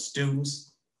members, I know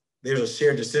students. There's a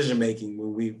shared decision-making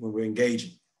when we're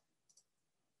engaging.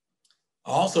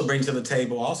 I also bring to the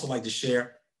table, I also like to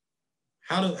share,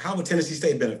 how would Tennessee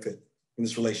State benefit from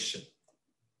this relationship?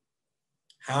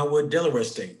 How would Delaware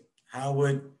State? How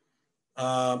would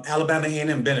Alabama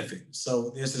A&M benefit? So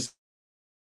there's this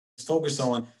focus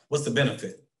on what's the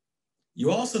benefit.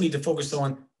 You also need to focus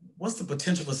on what's the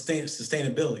potential for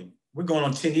sustainability. We're going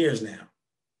on 10 years now,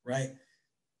 right?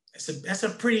 That's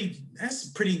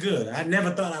pretty good. I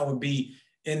never thought I would be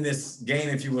in this game,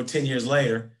 if you will, 10 years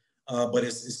later, but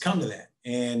it's come to that.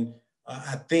 And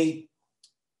I think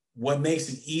what makes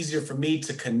it easier for me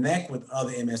to connect with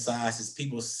other MSIs is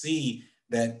people see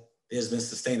that there's been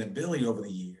sustainability over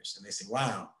the years. And they say,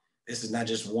 wow, this is not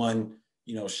just one,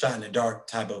 shot in the dark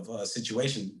type of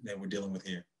situation that we're dealing with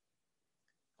here.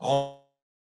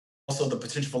 Also, the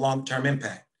potential for long-term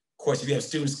impact. Of course, if you have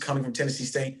students coming from Tennessee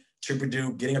State to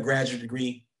Purdue, getting a graduate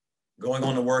degree, going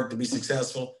on to work to be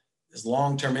successful, there's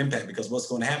long-term impact, because what's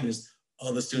going to happen is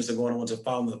other students are going to want to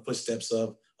follow in the footsteps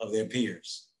of their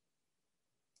peers.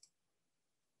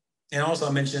 And also,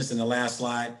 I mentioned this in the last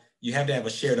slide, you have to have a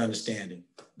shared understanding.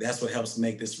 That's what helps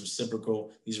make this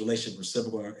reciprocal, these relationships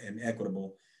reciprocal and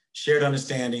equitable. Shared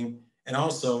understanding. And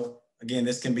also, again,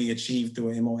 this can be achieved through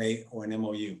an MOA or an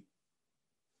MOU.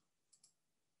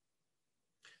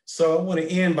 So I want to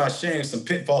end by sharing some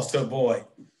pitfalls to avoid.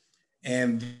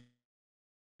 And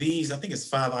these, I think it's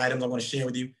 5 items I want to share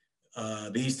with you.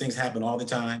 These things happen all the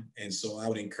time. And so I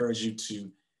would encourage you to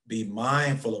be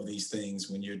mindful of these things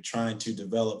when you're trying to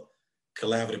develop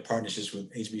collaborative partnerships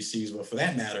with HBCUs, but for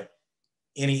that matter,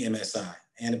 any MSI,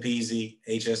 ANAPESI,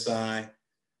 HSI,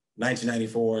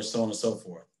 1994, so on and so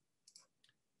forth.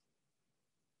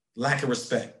 Lack of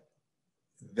respect.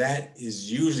 That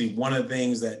is usually one of the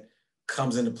things that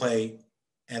comes into play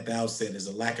at the outset, is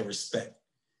a lack of respect.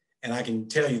 And I can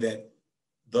tell you that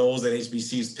those at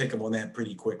HBCUs pick up on that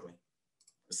pretty quickly.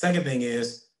 The second thing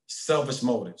is selfish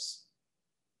motives.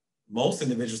 Most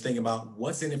individuals think about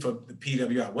what's in it for the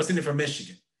PWI, what's in it for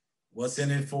Michigan, what's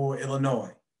in it for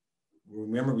Illinois.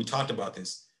 Remember, we talked about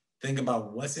this. Think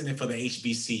about what's in it for the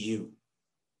HBCU.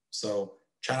 So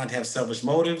try not to have selfish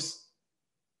motives.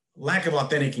 Lack of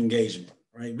authentic engagement,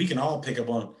 right? We can all pick up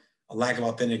on a lack of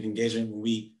authentic engagement when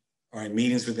we are in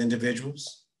meetings with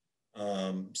individuals.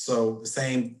 So the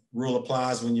same rule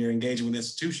applies when you're engaging with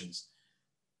institutions.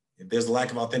 If there's a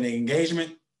lack of authentic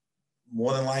engagement,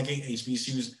 more than likely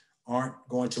HBCUs aren't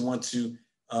going to want to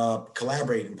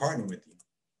collaborate and partner with you.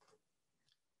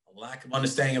 A lack of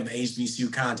understanding of the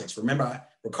HBCU context.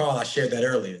 Recall I shared that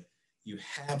earlier. You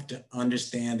have to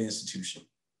understand the institution.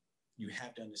 You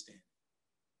have to understand.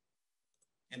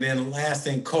 And then the last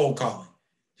thing, cold calling.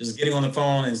 Just getting on the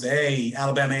phone and say, hey,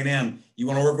 Alabama A&M, you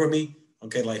want to work with me?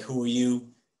 Okay, like, who are you?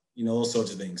 Those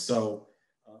sorts of things. So,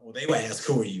 well, they would ask,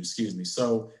 who are you? Excuse me.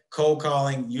 So cold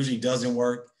calling usually doesn't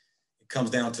work. It comes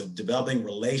down to developing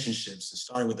relationships and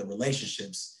starting with the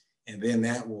relationships. And then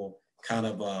that will kind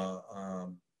of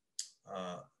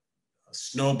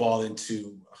snowball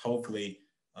into, hopefully,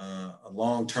 a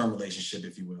long-term relationship,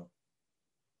 if you will.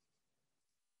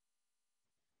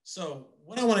 So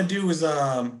what I want to do is,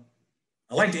 I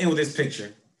like to end with this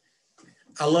picture.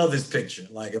 I love this picture.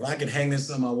 Like, if I could hang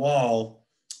this on my wall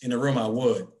in a room, I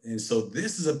would. And so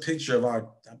this is a picture of I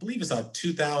believe it's our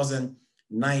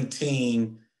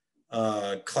 2019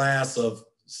 class of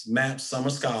MAP Summer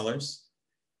Scholars.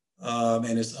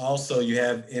 And it's also, you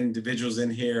have individuals in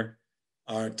here,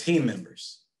 our team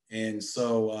members. And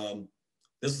so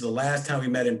this is the last time we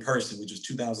met in person, which was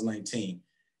 2019.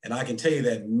 And I can tell you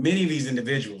that many of these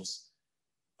individuals,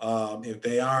 if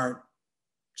they aren't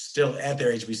still at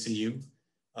their HBCU,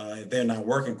 if they're not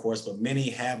working, of course, but many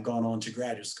have gone on to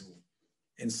graduate school.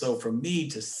 And so for me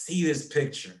to see this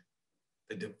picture,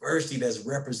 the diversity that's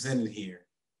represented here,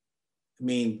 I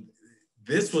mean,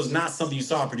 this was not something you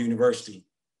saw at Purdue University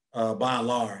by and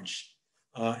large.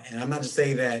 And I'm not to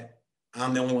say that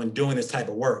I'm the only one doing this type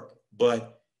of work,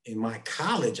 but in my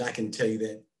college, I can tell you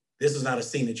that this is not a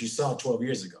scene that you saw 12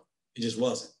 years ago. It just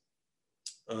wasn't.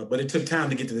 But it took time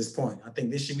to get to this point. I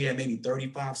think this year we had maybe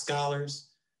 35 scholars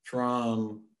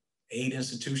from 8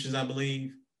 institutions, I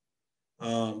believe.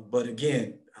 But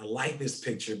again, I like this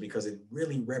picture because it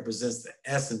really represents the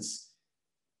essence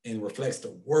and reflects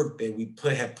the work that we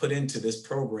have put into this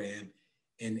program.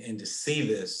 And to see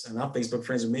this, and I'm Facebook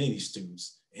friends with many of these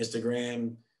students,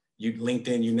 Instagram,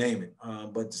 LinkedIn, you name it.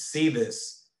 But to see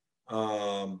this,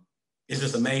 it's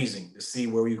just amazing to see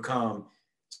where we've come,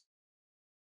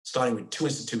 starting with 2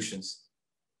 institutions,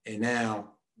 and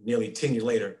now nearly 10 years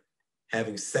later,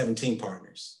 having 17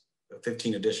 partners,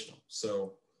 15 additional.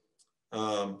 So,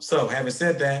 having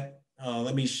said that,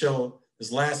 let me show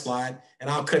this last slide, and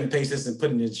I'll cut and paste this and put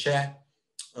it in the chat.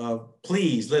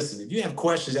 Please listen, if you have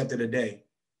questions after the day,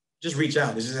 just reach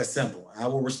out. It's just that simple. I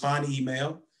will respond to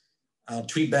email. I'll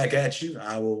tweet back at you.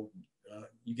 I will,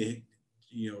 you can,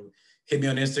 hit me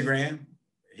on Instagram.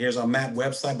 Here's our MAP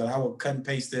website, but I will cut and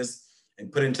paste this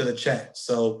and put it into the chat.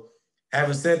 So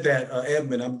having said that,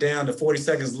 Edmund, I'm down to 40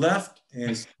 seconds left,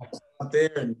 and out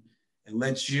there and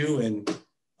let you and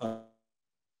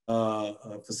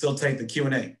facilitate the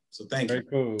Q&A. So thank you. Very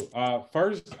cool.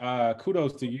 First,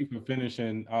 kudos to you for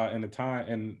finishing in the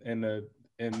time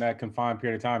in that confined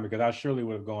period of time, because I surely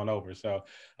would have gone over. So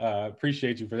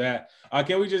appreciate you for that.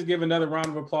 Can we just give another round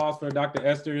of applause for Dr.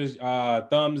 Esther's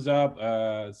thumbs up,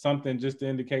 something just to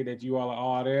indicate that you all are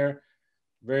all there?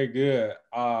 Very good.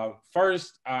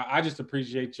 First, I just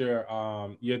appreciate your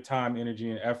time, energy,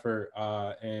 and effort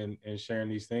in sharing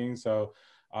these things. So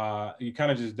you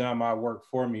kind of just done my work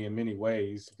for me in many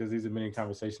ways, because these are many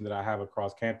conversations that I have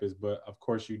across campus. But of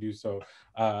course, you do so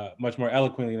much more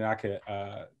eloquently than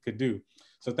I could do.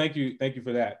 So thank you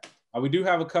for that. We do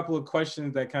have a couple of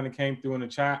questions that kind of came through in the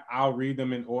chat. I'll read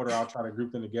them in order. I'll try to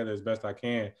group them together as best I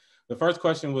can. The first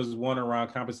question was one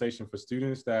around compensation for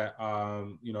students that,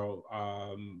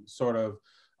 sort of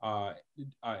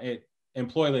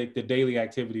employ like the daily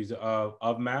activities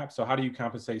of MAP. So how do you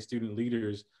compensate student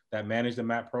leaders that manage the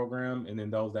MAP program, and then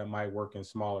those that might work in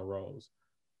smaller roles?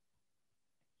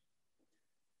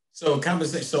 So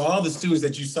compensation. So all the students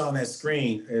that you saw on that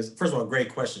screen is, first of all, great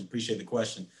question. Appreciate the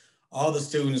question. All the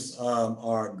students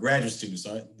are graduate students.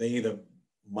 They either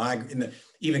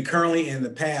even currently in the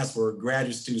past were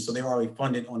graduate students, so they were already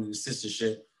funded on an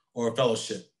assistantship or a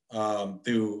fellowship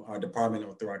through our department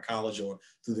or through our college or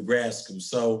through the grad school.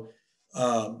 So,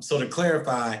 so to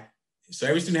clarify, so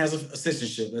every student has an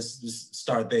assistantship. Let's just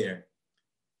start there.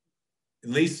 At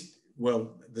least,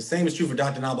 well, the same is true for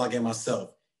Dr. Knobloch and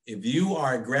myself. If you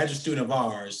are a graduate student of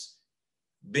ours,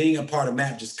 being a part of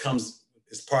MAP just comes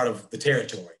as part of the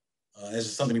territory. It's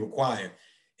just something we require.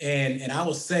 And I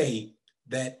will say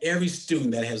that every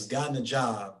student that has gotten a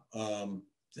job,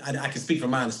 I can speak for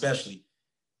mine especially,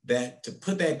 that to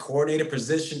put that coordinator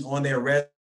position on their resume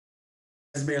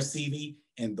or CV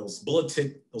and those bullets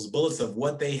of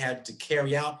what they had to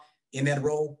carry out in that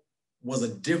role was a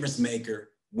difference maker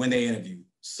when they interviewed.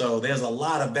 So there's a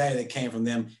lot of value that came from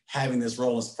them having this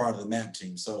role as part of the MAP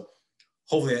team. So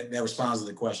hopefully that responds to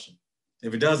the question.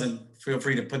 If it doesn't, feel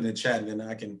free to put in the chat, and then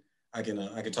I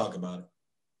can talk about it.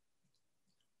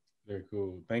 Very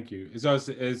cool. Thank you. It's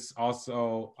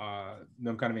also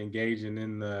them kind of engaging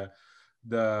in the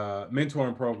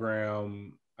mentoring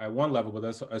program at one level, but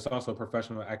it's also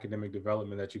professional academic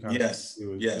development that you kind of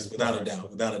do. Yes, without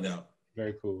a doubt.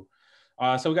 Very cool.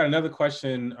 So we got another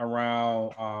question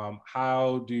around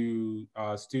how do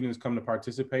students come to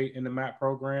participate in the MAP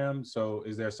program? So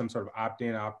is there some sort of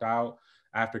opt-in, opt-out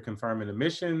after confirming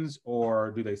admissions,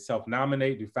 or do they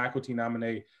self-nominate? Do faculty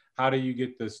nominate? How do you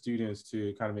get the students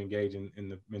to kind of engage in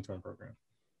the mentoring program?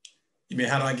 You mean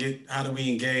how do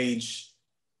we engage?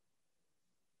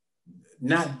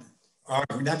 Not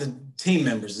the team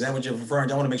members. Is that what you're referring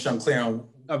to? I want to make sure I'm clear on.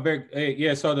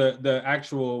 Yeah, so the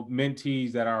actual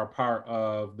mentees that are a part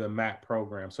of the MAP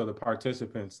program. So the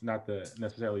participants, not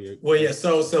necessarily. Well, yeah.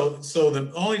 So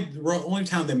the only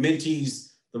time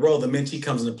the role of the mentee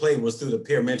comes into play was through the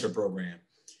peer mentor program,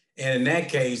 and in that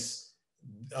case,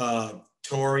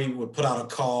 Tori would put out a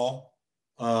call,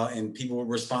 and people would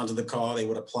respond to the call. They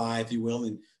would apply, if you will,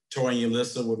 and Tori and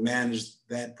Yulissa would manage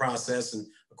that process, and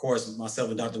of course, myself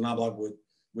and Dr. Knobloch would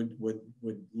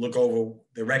look over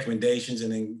the recommendations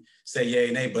and then say yay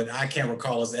and nay, but I can't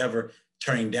recall us ever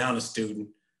turning down a student.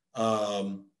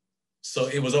 So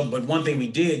it was, but one thing we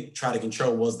did try to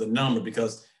control was the number,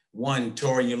 because one,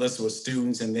 Tori and Yulissa were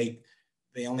students, and they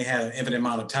only had an infinite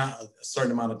amount of time, a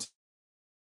certain amount of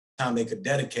time they could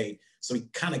dedicate. So we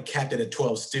kind of capped it at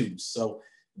 12 students. So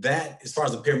that, as far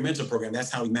as the peer mentor program,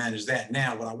 that's how we manage that.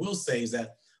 Now, what I will say is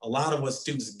that a lot of what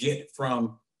students get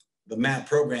from the MAP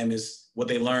program is what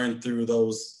they learn through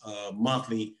those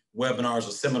monthly webinars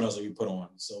or seminars that we put on.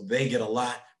 So they get a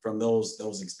lot from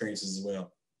those experiences as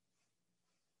well.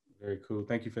 Very cool.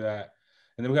 Thank you for that.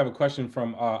 And then we have a question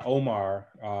from Omar.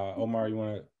 Omar,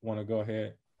 you want to go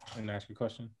ahead and ask your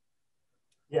question?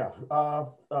 Yeah.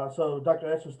 So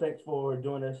Dr. Estes, thanks for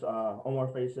doing this. Omar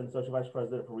Faison, Associate Vice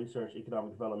President for Research,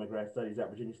 Economic Development, Grad Studies at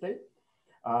Virginia State.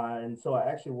 And so I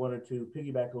actually wanted to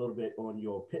piggyback a little bit on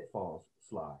your pitfalls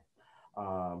slide.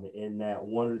 In that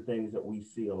one of the things that we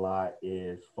see a lot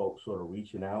is folks sort of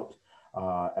reaching out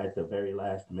at the very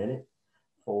last minute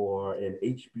for an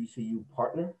HBCU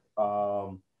partner,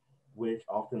 which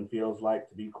often feels like,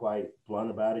 to be quite blunt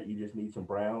about it, you just need some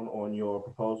brown on your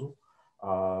proposal.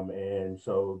 And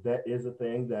so that is a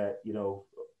thing that, you know,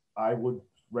 I would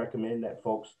recommend that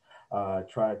folks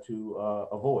try to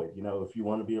avoid. You know, if you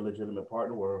want to be a legitimate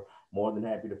partner, we're more than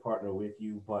happy to partner with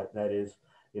you, but that is,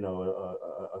 you know,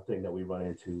 a thing that we run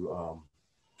into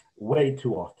way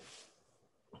too often.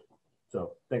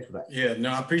 So thanks for that. Yeah,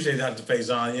 no, I appreciate that, Dr.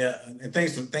 Faison. Yeah, and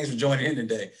thanks for joining in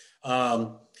today.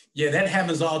 Yeah, that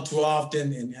happens all too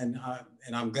often, and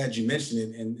I'm glad you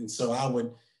mentioned it. And so I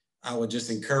would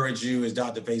just encourage you, as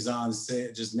Dr. Faison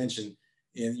just mentioned,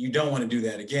 you don't want to do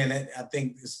that. Again, I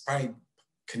think it's probably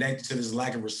connected to this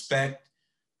lack of respect.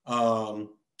 And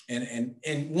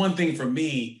one thing for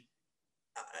me,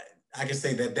 I can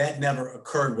say that that never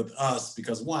occurred with us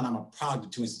because one, I'm a product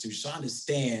of two institutions. So I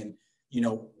understand,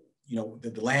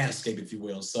 the landscape, if you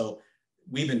will. So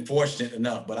we've been fortunate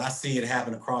enough, but I see it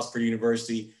happen across Purdue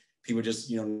University. People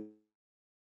just,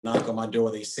 knock on my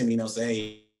door. They send me emails,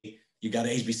 say, hey, you got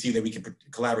an HBCU that we can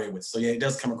collaborate with. So yeah, it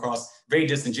does come across very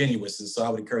disingenuous. And so I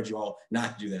would encourage you all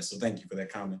not to do that. So thank you for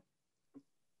that comment.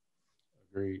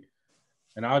 Agreed.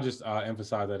 And I'll just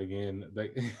emphasize that again,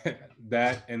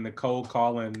 that and the cold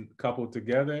calling coupled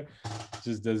together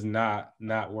just does not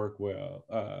work well.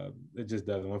 It just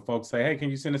doesn't. When folks say, hey, can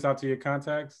you send this out to your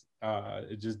contacts?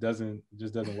 It just doesn't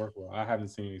work well. I haven't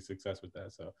seen any success with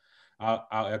that. So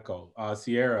I'll echo.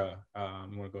 Sierra,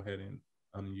 you want to go ahead and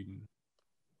unmute?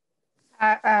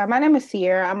 My name is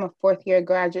Sierra. I'm a fourth-year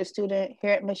graduate student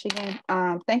here at Michigan.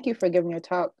 Thank you for giving your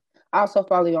talk. I also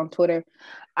follow you on Twitter.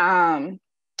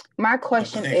 My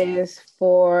question is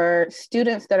for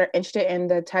students that are interested in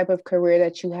the type of career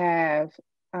that you have.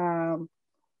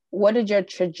 What did your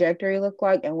trajectory look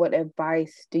like, and what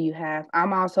advice do you have?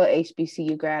 I'm also a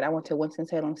HBCU grad. I went to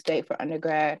Winston-Salem State for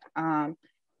undergrad.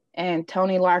 And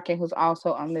Tony Larkin, who's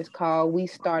also on this call, we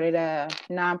started a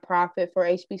nonprofit for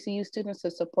HBCU students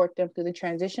to support them through the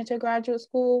transition to graduate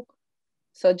school.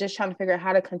 So just trying to figure out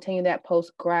how to continue that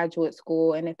postgraduate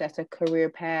school, and if that's a career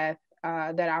path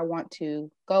that I want to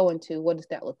go into, what does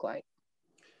that look like?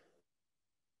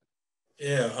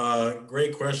 Yeah,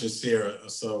 great question, Sierra.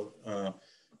 So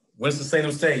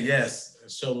Winston-Salem State, yes,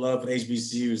 show love for the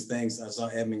HBCUs. Thanks. I saw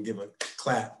Edmund give a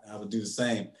clap. I would do the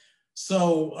same.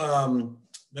 So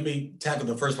let me tackle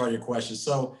the first part of your question.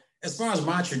 So as far as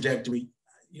my trajectory,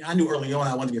 I knew early on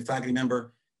I wanted to be a faculty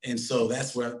member. And so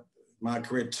that's where my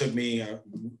career took me. I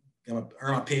earned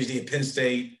my PhD at Penn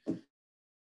State.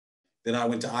 Then I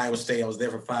went to Iowa State. I was there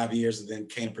for 5 years and then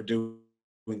came to Purdue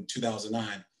in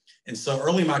 2009. And so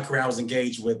early in my career, I was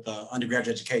engaged with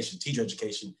undergraduate education, teacher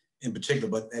education in particular,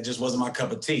 but that just wasn't my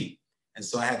cup of tea. And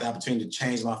so I had the opportunity to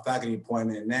change my faculty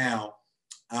appointment. And now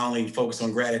I only focus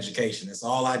on grad education. That's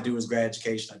all I do is grad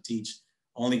education. I teach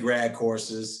only grad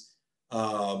courses.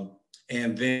 And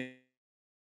then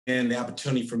the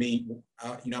opportunity for me,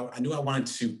 I knew I wanted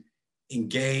to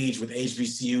engage with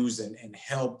HBCUs and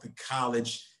help the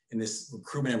college in this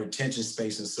recruitment and retention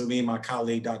space. And so me and my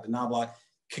colleague, Dr. Knobloch,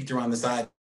 kicked around this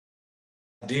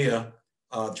idea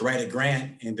to write a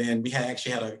grant. And then we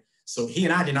so he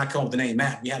and I did not come up with the name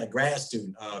MAP. We had a grad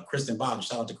student, Kristen Bodden,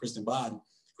 shout out to Kristen Bodden,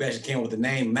 who actually came up with the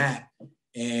name MAP.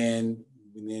 And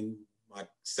then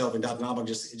myself and Dr. Knobloch,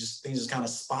 things just kind of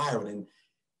spiraled. And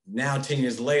now 10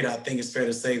 years later, I think it's fair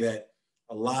to say that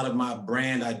a lot of my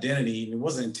brand identity, and it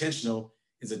wasn't intentional,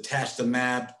 is attached to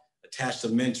MAP, attached to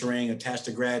mentoring, attached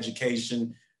to grad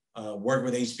education, work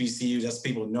with HBCUs. That's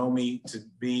people know me to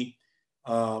be.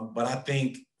 But I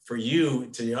think for you,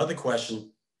 to your other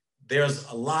question, there's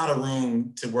a lot of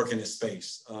room to work in this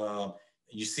space.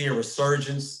 You see a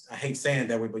resurgence. I hate saying it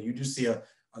that way, but you do see a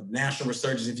national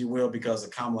resurgence, if you will, because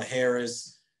of Kamala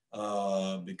Harris,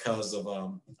 because of,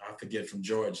 I forget from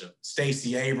Georgia,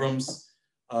 Stacey Abrams,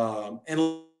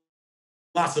 and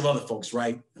lots of other folks,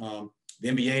 right? The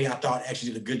NBA, I thought,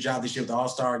 actually did a good job this year with the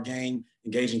All-Star game,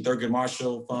 engaging Thurgood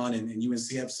Marshall Fund and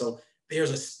UNCF. So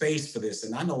there's a space for this.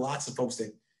 And I know lots of folks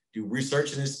that do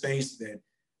research in this space, that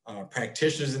are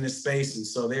practitioners in this space. And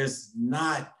so there's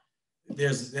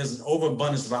an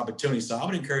overabundance of opportunity. So I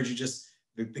would encourage you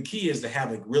the key is to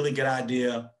have a really good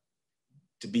idea,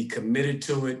 to be committed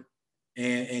to it,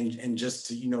 and just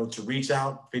to reach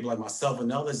out, people like myself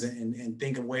and others, and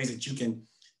think of ways that you can,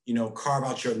 carve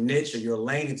out your niche or your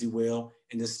lane, if you will,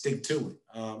 and just stick to it.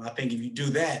 I think if you do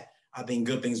that, I think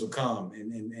good things will come.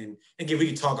 And again, we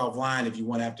can talk offline if you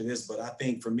want after this, but I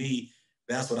think for me,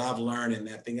 that's what I've learned. And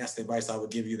I think that's the advice I would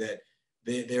give you, that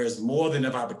there is more than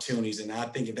enough opportunities. And I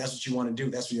think if that's what you want to do,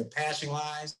 that's where your passion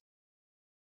lies,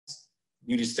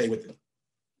 you just stay with it.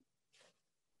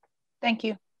 Thank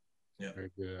you. Yeah.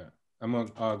 Very good. I'm going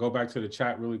to go back to the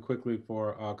chat really quickly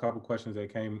for a couple questions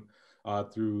that came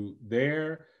through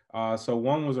there. So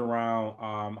one was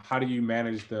around how do you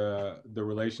manage the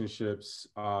relationships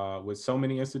with so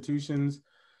many institutions?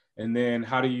 And then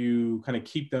how do you kind of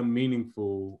keep them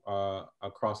meaningful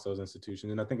across those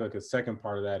institutions? And I think like a second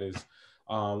part of that is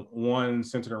one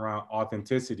centered around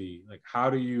authenticity. Like how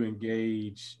do you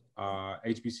engage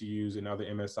HBCUs and other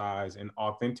MSIs in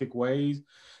authentic ways,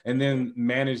 and then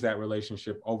manage that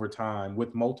relationship over time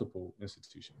with multiple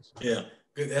institutions? Yeah,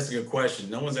 that's a good question.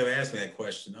 No one's ever asked me that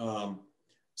question.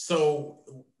 So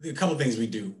a couple of things we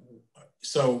do.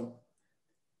 So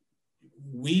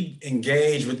we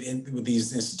engage with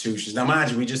these institutions. Now,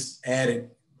 mind you, we just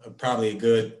added probably a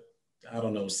good,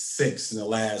 6 in the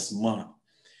last month.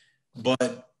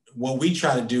 But what we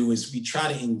try to do is we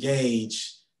try to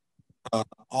engage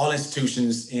all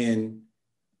institutions in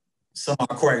some of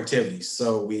our core activities.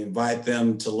 So we invite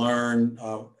them to learn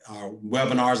our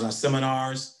webinars and our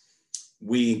seminars.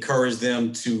 We encourage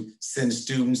them to send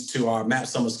students to our MAP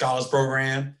Summer Scholars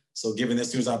Program, so giving their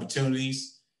students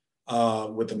opportunities.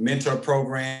 With the mentor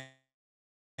program,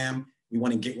 we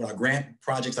want to get with our grant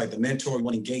projects like the mentor, we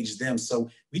want to engage them. So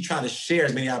we try to share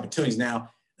as many opportunities. Now,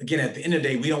 again, at the end of the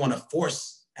day, we don't want to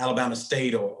force Alabama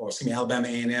State or excuse me, Alabama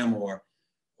A&M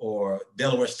or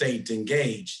Delaware State to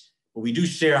engage, but we do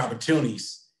share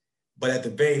opportunities. But at the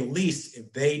very least,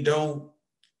 if they don't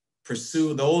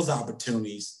pursue those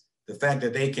opportunities, the fact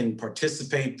that they can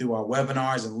participate through our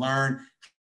webinars and learn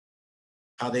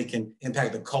how they can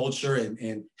impact the culture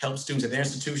and help students at their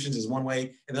institutions is one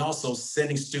way. And then also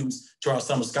sending students to our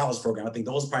Summer Scholars Program. I think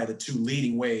those are probably the two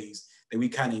leading ways that we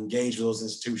kind of engage with those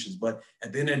institutions. But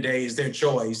at the end of the day, it's their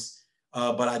choice.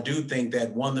 But I do think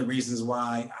that one of the reasons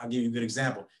why, I'll give you a good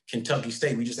example, Kentucky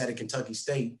State, we just added Kentucky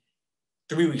State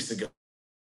 3 weeks ago.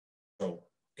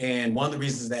 And one of the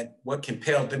reasons that what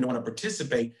compelled them to want to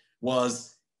participate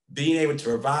was being able to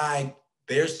provide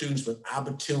their students with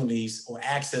opportunities or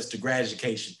access to grad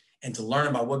education and to learn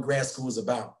about what grad school is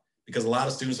about. Because a lot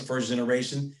of students are first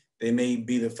generation, they may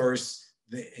be the first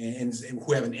and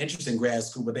who have an interest in grad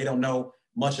school, but they don't know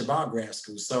much about grad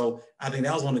school. So I think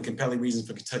that was one of the compelling reasons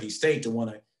for Kentucky State to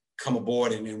want to come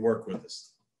aboard and work with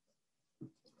us.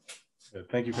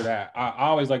 Thank you for that. I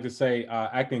always like to say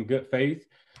act in good faith.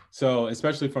 So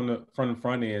especially from the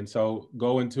front end, so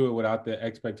go into it without the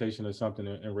expectation of something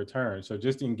in return. So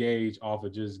just engage off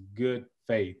of just good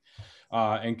faith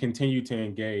and continue to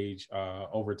engage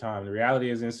over time. The reality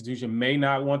is the institution may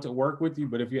not want to work with you,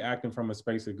 but if you're acting from a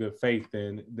space of good faith,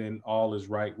 then all is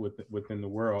right within the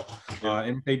world.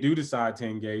 And if they do decide to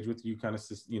engage with you, kind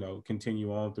of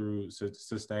continue on through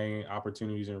sustain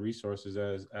opportunities and resources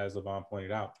as Levon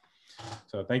pointed out.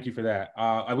 So thank you for that.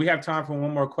 We have time for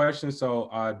one more question. So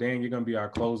Dan, you're going to be our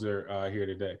closer here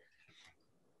today.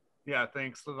 Yeah,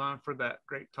 thanks, Levon, for that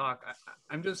great talk.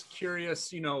 I'm just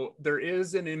curious, there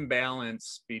is an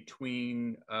imbalance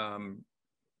between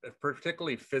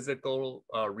particularly physical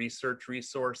research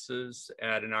resources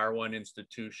at an R1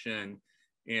 institution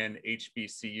and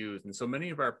HBCUs. And so many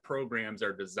of our programs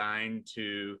are designed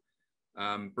to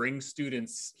bring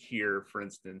students here, for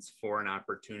instance, for an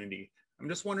opportunity. I'm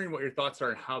just wondering what your thoughts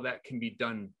are on how that can be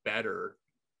done better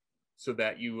so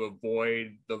that you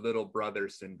avoid the little brother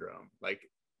syndrome. Like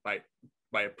by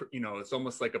it's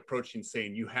almost like approaching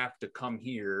saying you have to come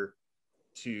here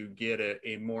to get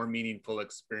a more meaningful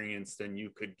experience than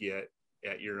you could get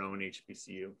at your own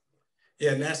HBCU.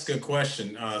 Yeah, and that's a good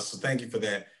question. So thank you for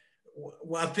that.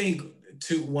 Well, I think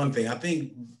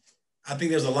I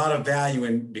think there's a lot of value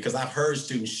in, because I've heard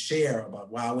students share about,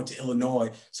 wow, I went to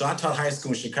Illinois. So I taught high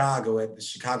school in Chicago at the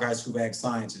Chicago High School of Ag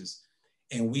Sciences.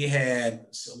 And we had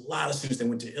a lot of students that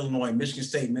went to Illinois, Michigan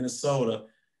State, Minnesota,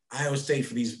 Iowa State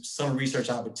for these summer research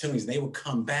opportunities. And they would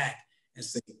come back and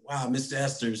say, wow, Mr.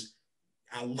 Esters,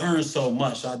 I learned so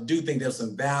much. So I do think there's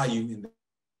some value in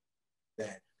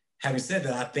that. Having said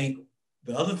that, I think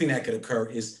the other thing that could occur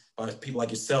is by people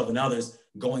like yourself and others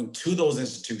going to those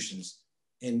institutions.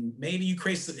 And maybe you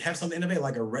have something innovative,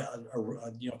 like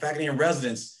a faculty in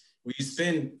residence, where you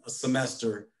spend a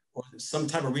semester or some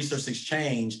type of research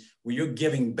exchange where you're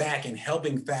giving back and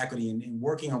helping faculty and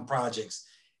working on projects,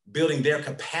 building their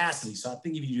capacity. So I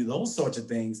think if you do those sorts of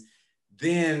things,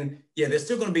 then yeah, there's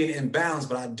still going to be an imbalance,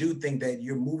 but I do think that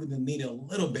you're moving the needle a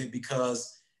little bit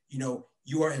because,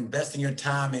 you are investing your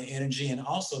time and energy, and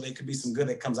also there could be some good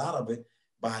that comes out of it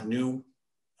by a new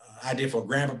idea for a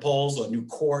grant proposal, a new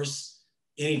course,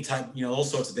 any type,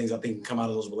 those sorts of things I think can come out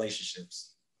of those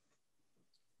relationships.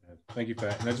 Thank you for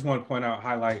that. And I just want to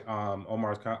highlight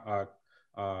Omar's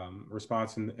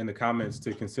response in the comments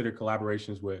to consider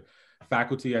collaborations with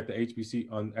faculty at the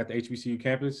HBCU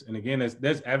campus. And again,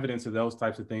 there's evidence of those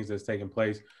types of things that's taking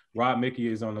place. Rob Mickey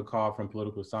is on the call from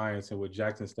political science, and with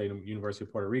Jackson State and University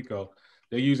of Puerto Rico,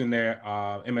 they're using their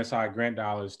MSI grant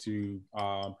dollars to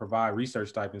provide research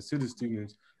stipends to the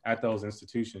students at those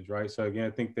institutions, right? So again,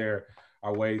 I think there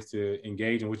are ways to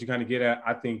engage. And what you kind of get at,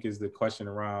 I think, is the question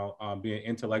around being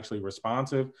intellectually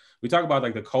responsive. We talk about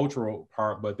like the cultural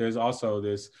part, but there's also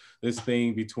this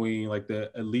thing between like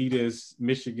the elitist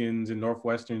Michigans and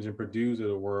Northwesterns and Purdue's of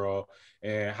the world,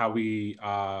 and how we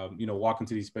walk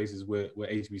into these spaces with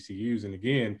HBCUs. And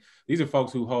again, these are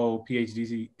folks who hold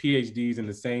PhDs in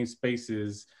the same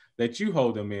spaces that you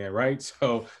hold them in, right?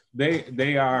 So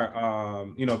they are,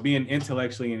 being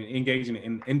intellectually and engaging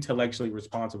in intellectually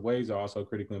responsive ways are also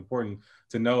critically important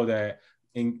to know that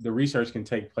the research can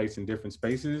take place in different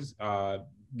spaces,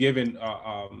 given,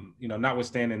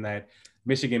 notwithstanding that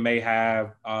Michigan may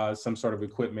have some sort of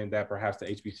equipment that perhaps the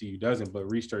HBCU doesn't, but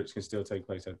research can still take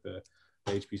place at the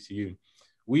HBCU.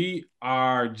 We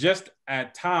are just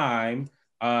at time.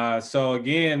 So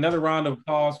again, another round of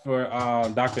applause for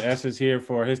Dr. Esses here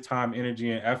for his time,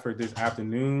 energy, and effort this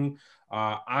afternoon.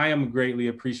 I am greatly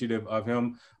appreciative of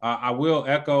him. I will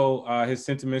echo his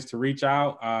sentiments to reach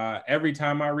out. Every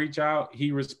time I reach out,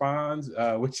 he responds,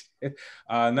 which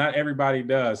not everybody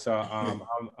does. So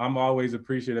I'm always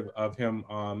appreciative of him,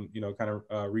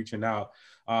 reaching out.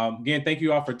 Again, thank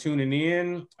you all for tuning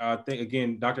in.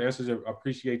 Again, Dr. Esses,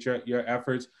 appreciate your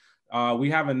efforts.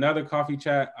 We have another coffee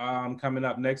chat coming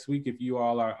up next week if you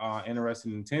all are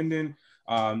interested in attending.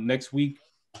 Next week,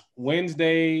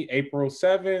 Wednesday, April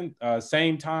 7th,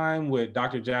 same time with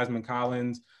Dr. Jasmine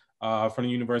Collins from the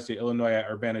University of Illinois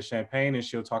at Urbana-Champaign, and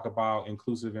she'll talk about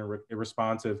inclusive and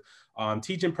responsive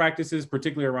teaching practices,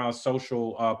 particularly around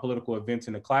social political events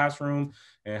in the classroom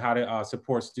and how to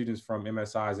support students from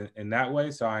MSIs in that way.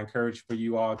 So I encourage for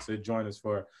you all to join us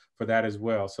for that as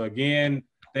well. So again,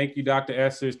 thank you, Dr.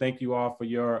 Esses. Thank you all for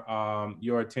your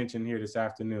attention here this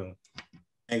afternoon.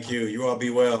 Thank you. You all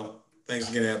be well. Thanks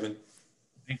again, Edmund.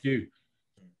 Thank you.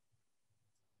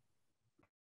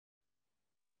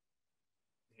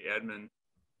 Hey, Edmund.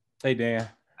 Hey, Dan.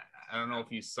 I don't know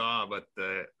if you saw, but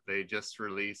they just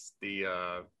released the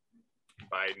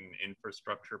Biden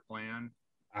infrastructure plan.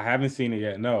 I haven't seen it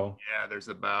yet, no. Yeah, there's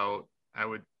about, I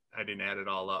didn't add it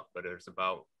all up, but there's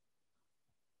about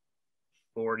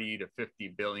 $40 to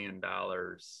 $50 billion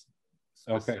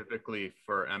specifically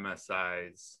for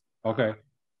MSIs. Okay.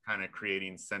 Kind of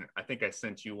creating center. I think I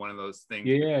sent you one of those things.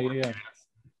 Yeah.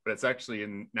 But it's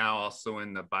actually now also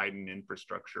in the Biden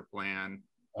infrastructure plan.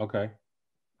 Okay.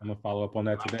 I'm gonna follow up on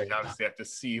that today. Obviously have to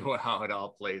see how it all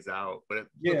plays out, but it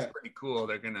looks pretty cool.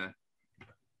 They're gonna,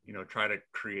 try to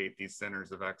create these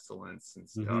centers of excellence and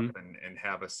stuff, and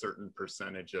have a certain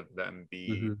percentage of them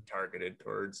be targeted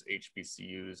towards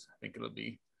HBCUs. I think it'll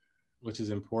be, which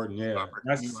is important. Yeah,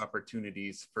 new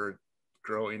opportunities for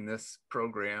growing this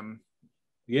program.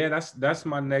 Yeah, that's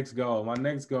my next goal. My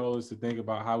next goal is to think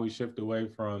about how we shift away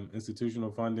from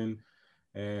institutional funding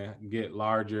and get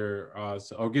larger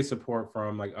or get support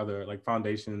from other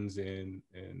foundations and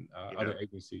other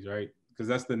agencies, right? Because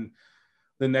that's the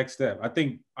next step. I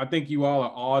think you all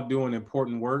are all doing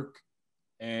important work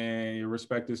in your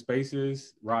respective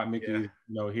spaces. Rod Mickey,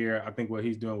 here, I think what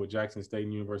he's doing with Jackson State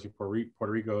and University of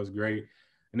Puerto Rico is great.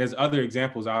 And there's other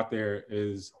examples out there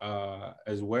as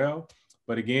well.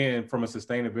 But again, from a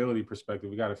sustainability perspective,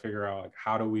 we got to figure out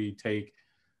how do we take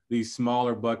these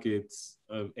smaller buckets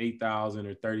of $8,000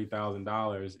 or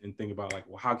 $30,000 and think about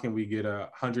how can we get a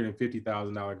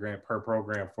 $150,000 grant per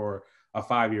program for a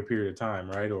 5-year period of time,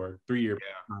 right? Or 3-year,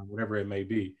 whatever it may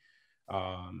be.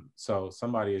 So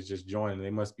somebody is just joining.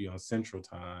 They must be on Central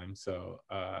Time. So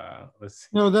let's see.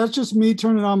 No, that's just me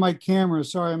turning on my camera.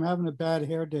 Sorry, I'm having a bad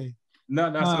hair day.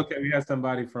 No, that's okay. We have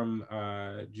somebody from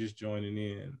just joining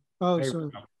in. Oh, hey, so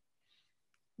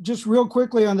just real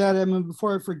quickly on that, Edmund,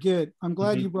 before I forget, I'm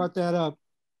glad you brought that up.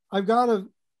 I've got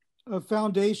a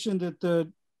foundation that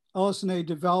the LS&A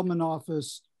Development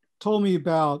Office told me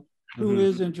about who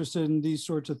is interested in these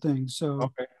sorts of things.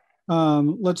 So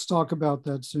let's talk about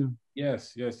that soon.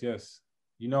 Yes.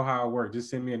 You know how I work.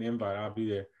 Just send me an invite. I'll be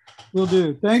there. Will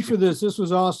do. Thanks for this. This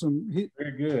was awesome.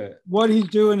 Very good. What he's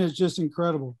doing is just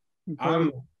incredible.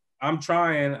 I'm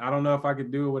trying. I don't know if I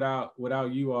could do it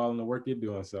without you all and the work you're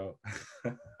doing. So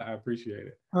I appreciate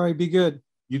it. All right. Be good.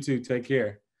 You too. Take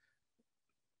care.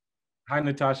 Hi,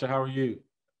 Natasha. How are you?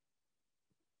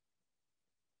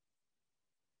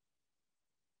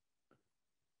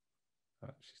 Oh,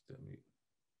 she's still mute.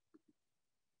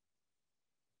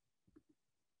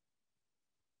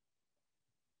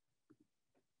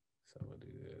 So we'll do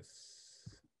this.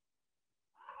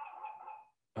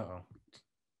 Uh-oh.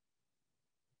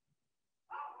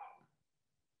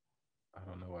 I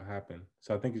don't know what happened.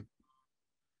 So I think it's...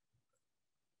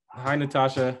 Hi,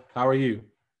 Natasha. How are you?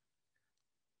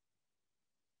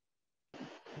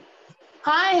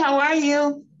 Hi, how are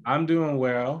you? I'm doing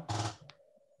well.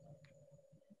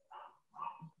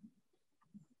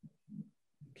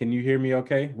 Can you hear me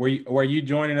okay? Were you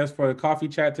joining us for the coffee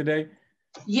chat today?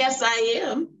 Yes, I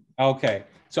am. Okay.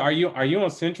 So are you on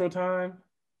Central Time?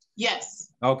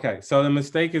 Yes. Okay. So the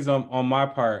mistake is on my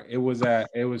part. It was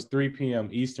 3 p.m.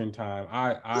 Eastern Time.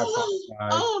 I apologize.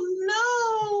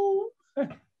 Oh no.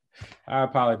 I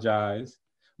apologize.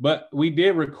 But we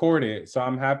did record it, so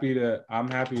I'm happy to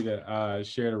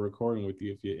share the recording with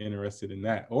you if you're interested in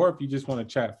that, or if you just want to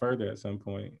chat further at some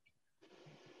point.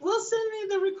 Well, send me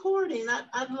the recording.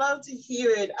 I'd love to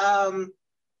hear it. I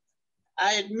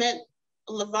had met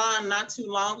Levon not too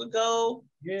long ago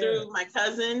through my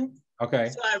cousin. Okay.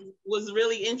 So I was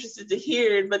really interested to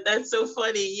hear it, but that's so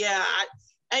funny. Yeah.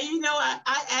 And you know,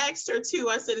 I asked her too.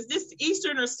 I said, is this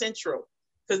Eastern or Central?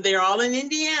 Because they're all in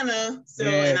Indiana. So,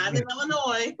 and I'm in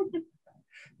Illinois.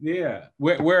 Yeah.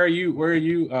 Where are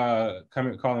you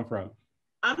calling from?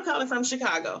 I'm calling from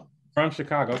Chicago. From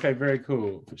Chicago. Okay, very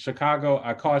cool. Chicago,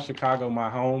 I call Chicago my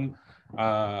home,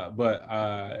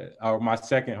 or my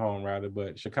second home rather,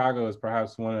 but Chicago is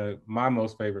perhaps one of my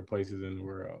most favorite places in the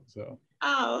world. So.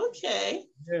 Oh, okay.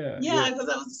 Yeah. Because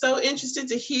I was so interested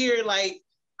to hear like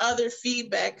other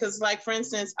feedback. Because like, for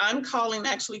instance, I'm calling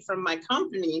actually from my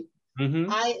company.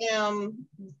 Mm-hmm. I am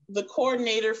the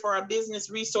coordinator for a business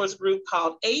resource group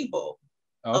called ABLE,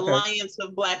 Alliance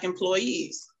of Black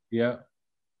Employees. Yeah.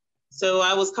 So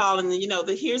I was calling,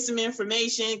 to hear some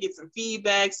information, get some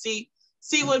feedback, see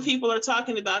what people are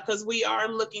talking about, because we are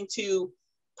looking to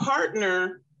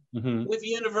partner with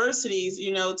universities,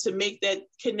 to make that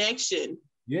connection.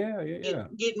 Yeah.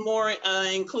 Get more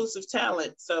inclusive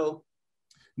talent. So.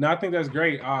 No, I think that's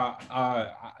great.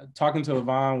 Talking to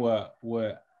Levon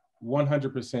would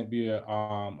 100% be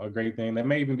a great thing. There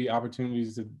may even be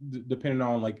opportunities depending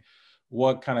on like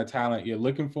what kind of talent you're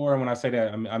looking for. And when I say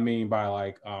that, I mean by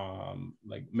like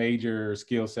major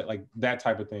skill set, like that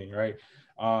type of thing, right?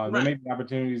 There may be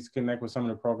opportunities to connect with some of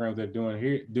the programs that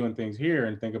are doing things here,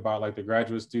 and think about like the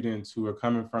graduate students who are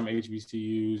coming from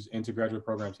HBCUs into graduate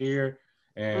programs here,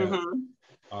 and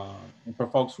for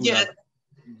folks who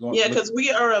because we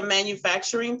are a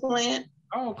manufacturing plant.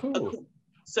 Oh, cool.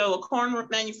 So a corn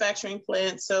manufacturing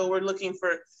plant. So we're looking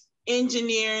for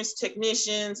engineers,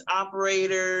 technicians,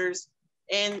 operators,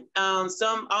 and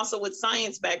some also with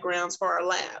science backgrounds for our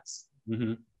labs.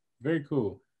 Very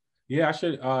cool. Yeah, I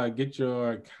should get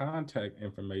your contact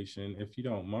information if you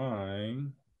don't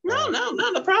mind. No,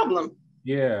 not a problem.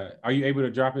 Yeah. Are you able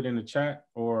to drop it in the chat,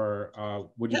 or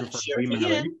would you prefer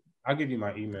email? I'll give you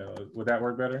my email. Would that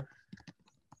work better?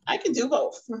 I can do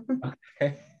both.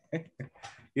 Okay.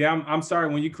 Yeah, I'm sorry.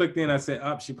 When you clicked in, I said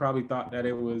up. She probably thought that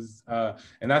it was,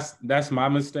 and that's my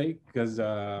mistake, because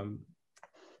I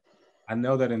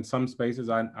know that in some spaces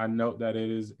I note that it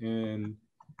is in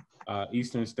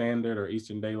Eastern Standard or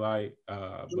Eastern Daylight,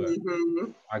 but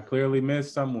I clearly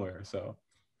missed somewhere. So.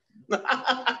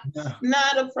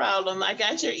 Not a problem. I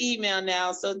got your email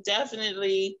now, so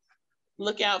definitely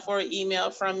look out for an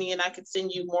email from me, and I could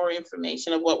send you more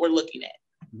information of what we're looking at.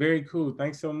 Very cool.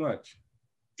 Thanks so much.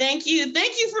 Thank you.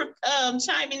 Thank you for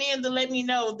chiming in to let me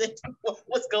know that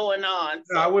what's going on.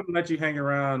 So. I wouldn't let you hang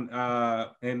around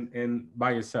and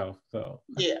by yourself. So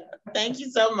yeah. Thank you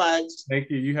so much. Thank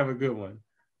you. You have a good one.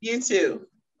 You too.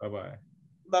 Bye-bye.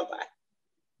 Bye-bye.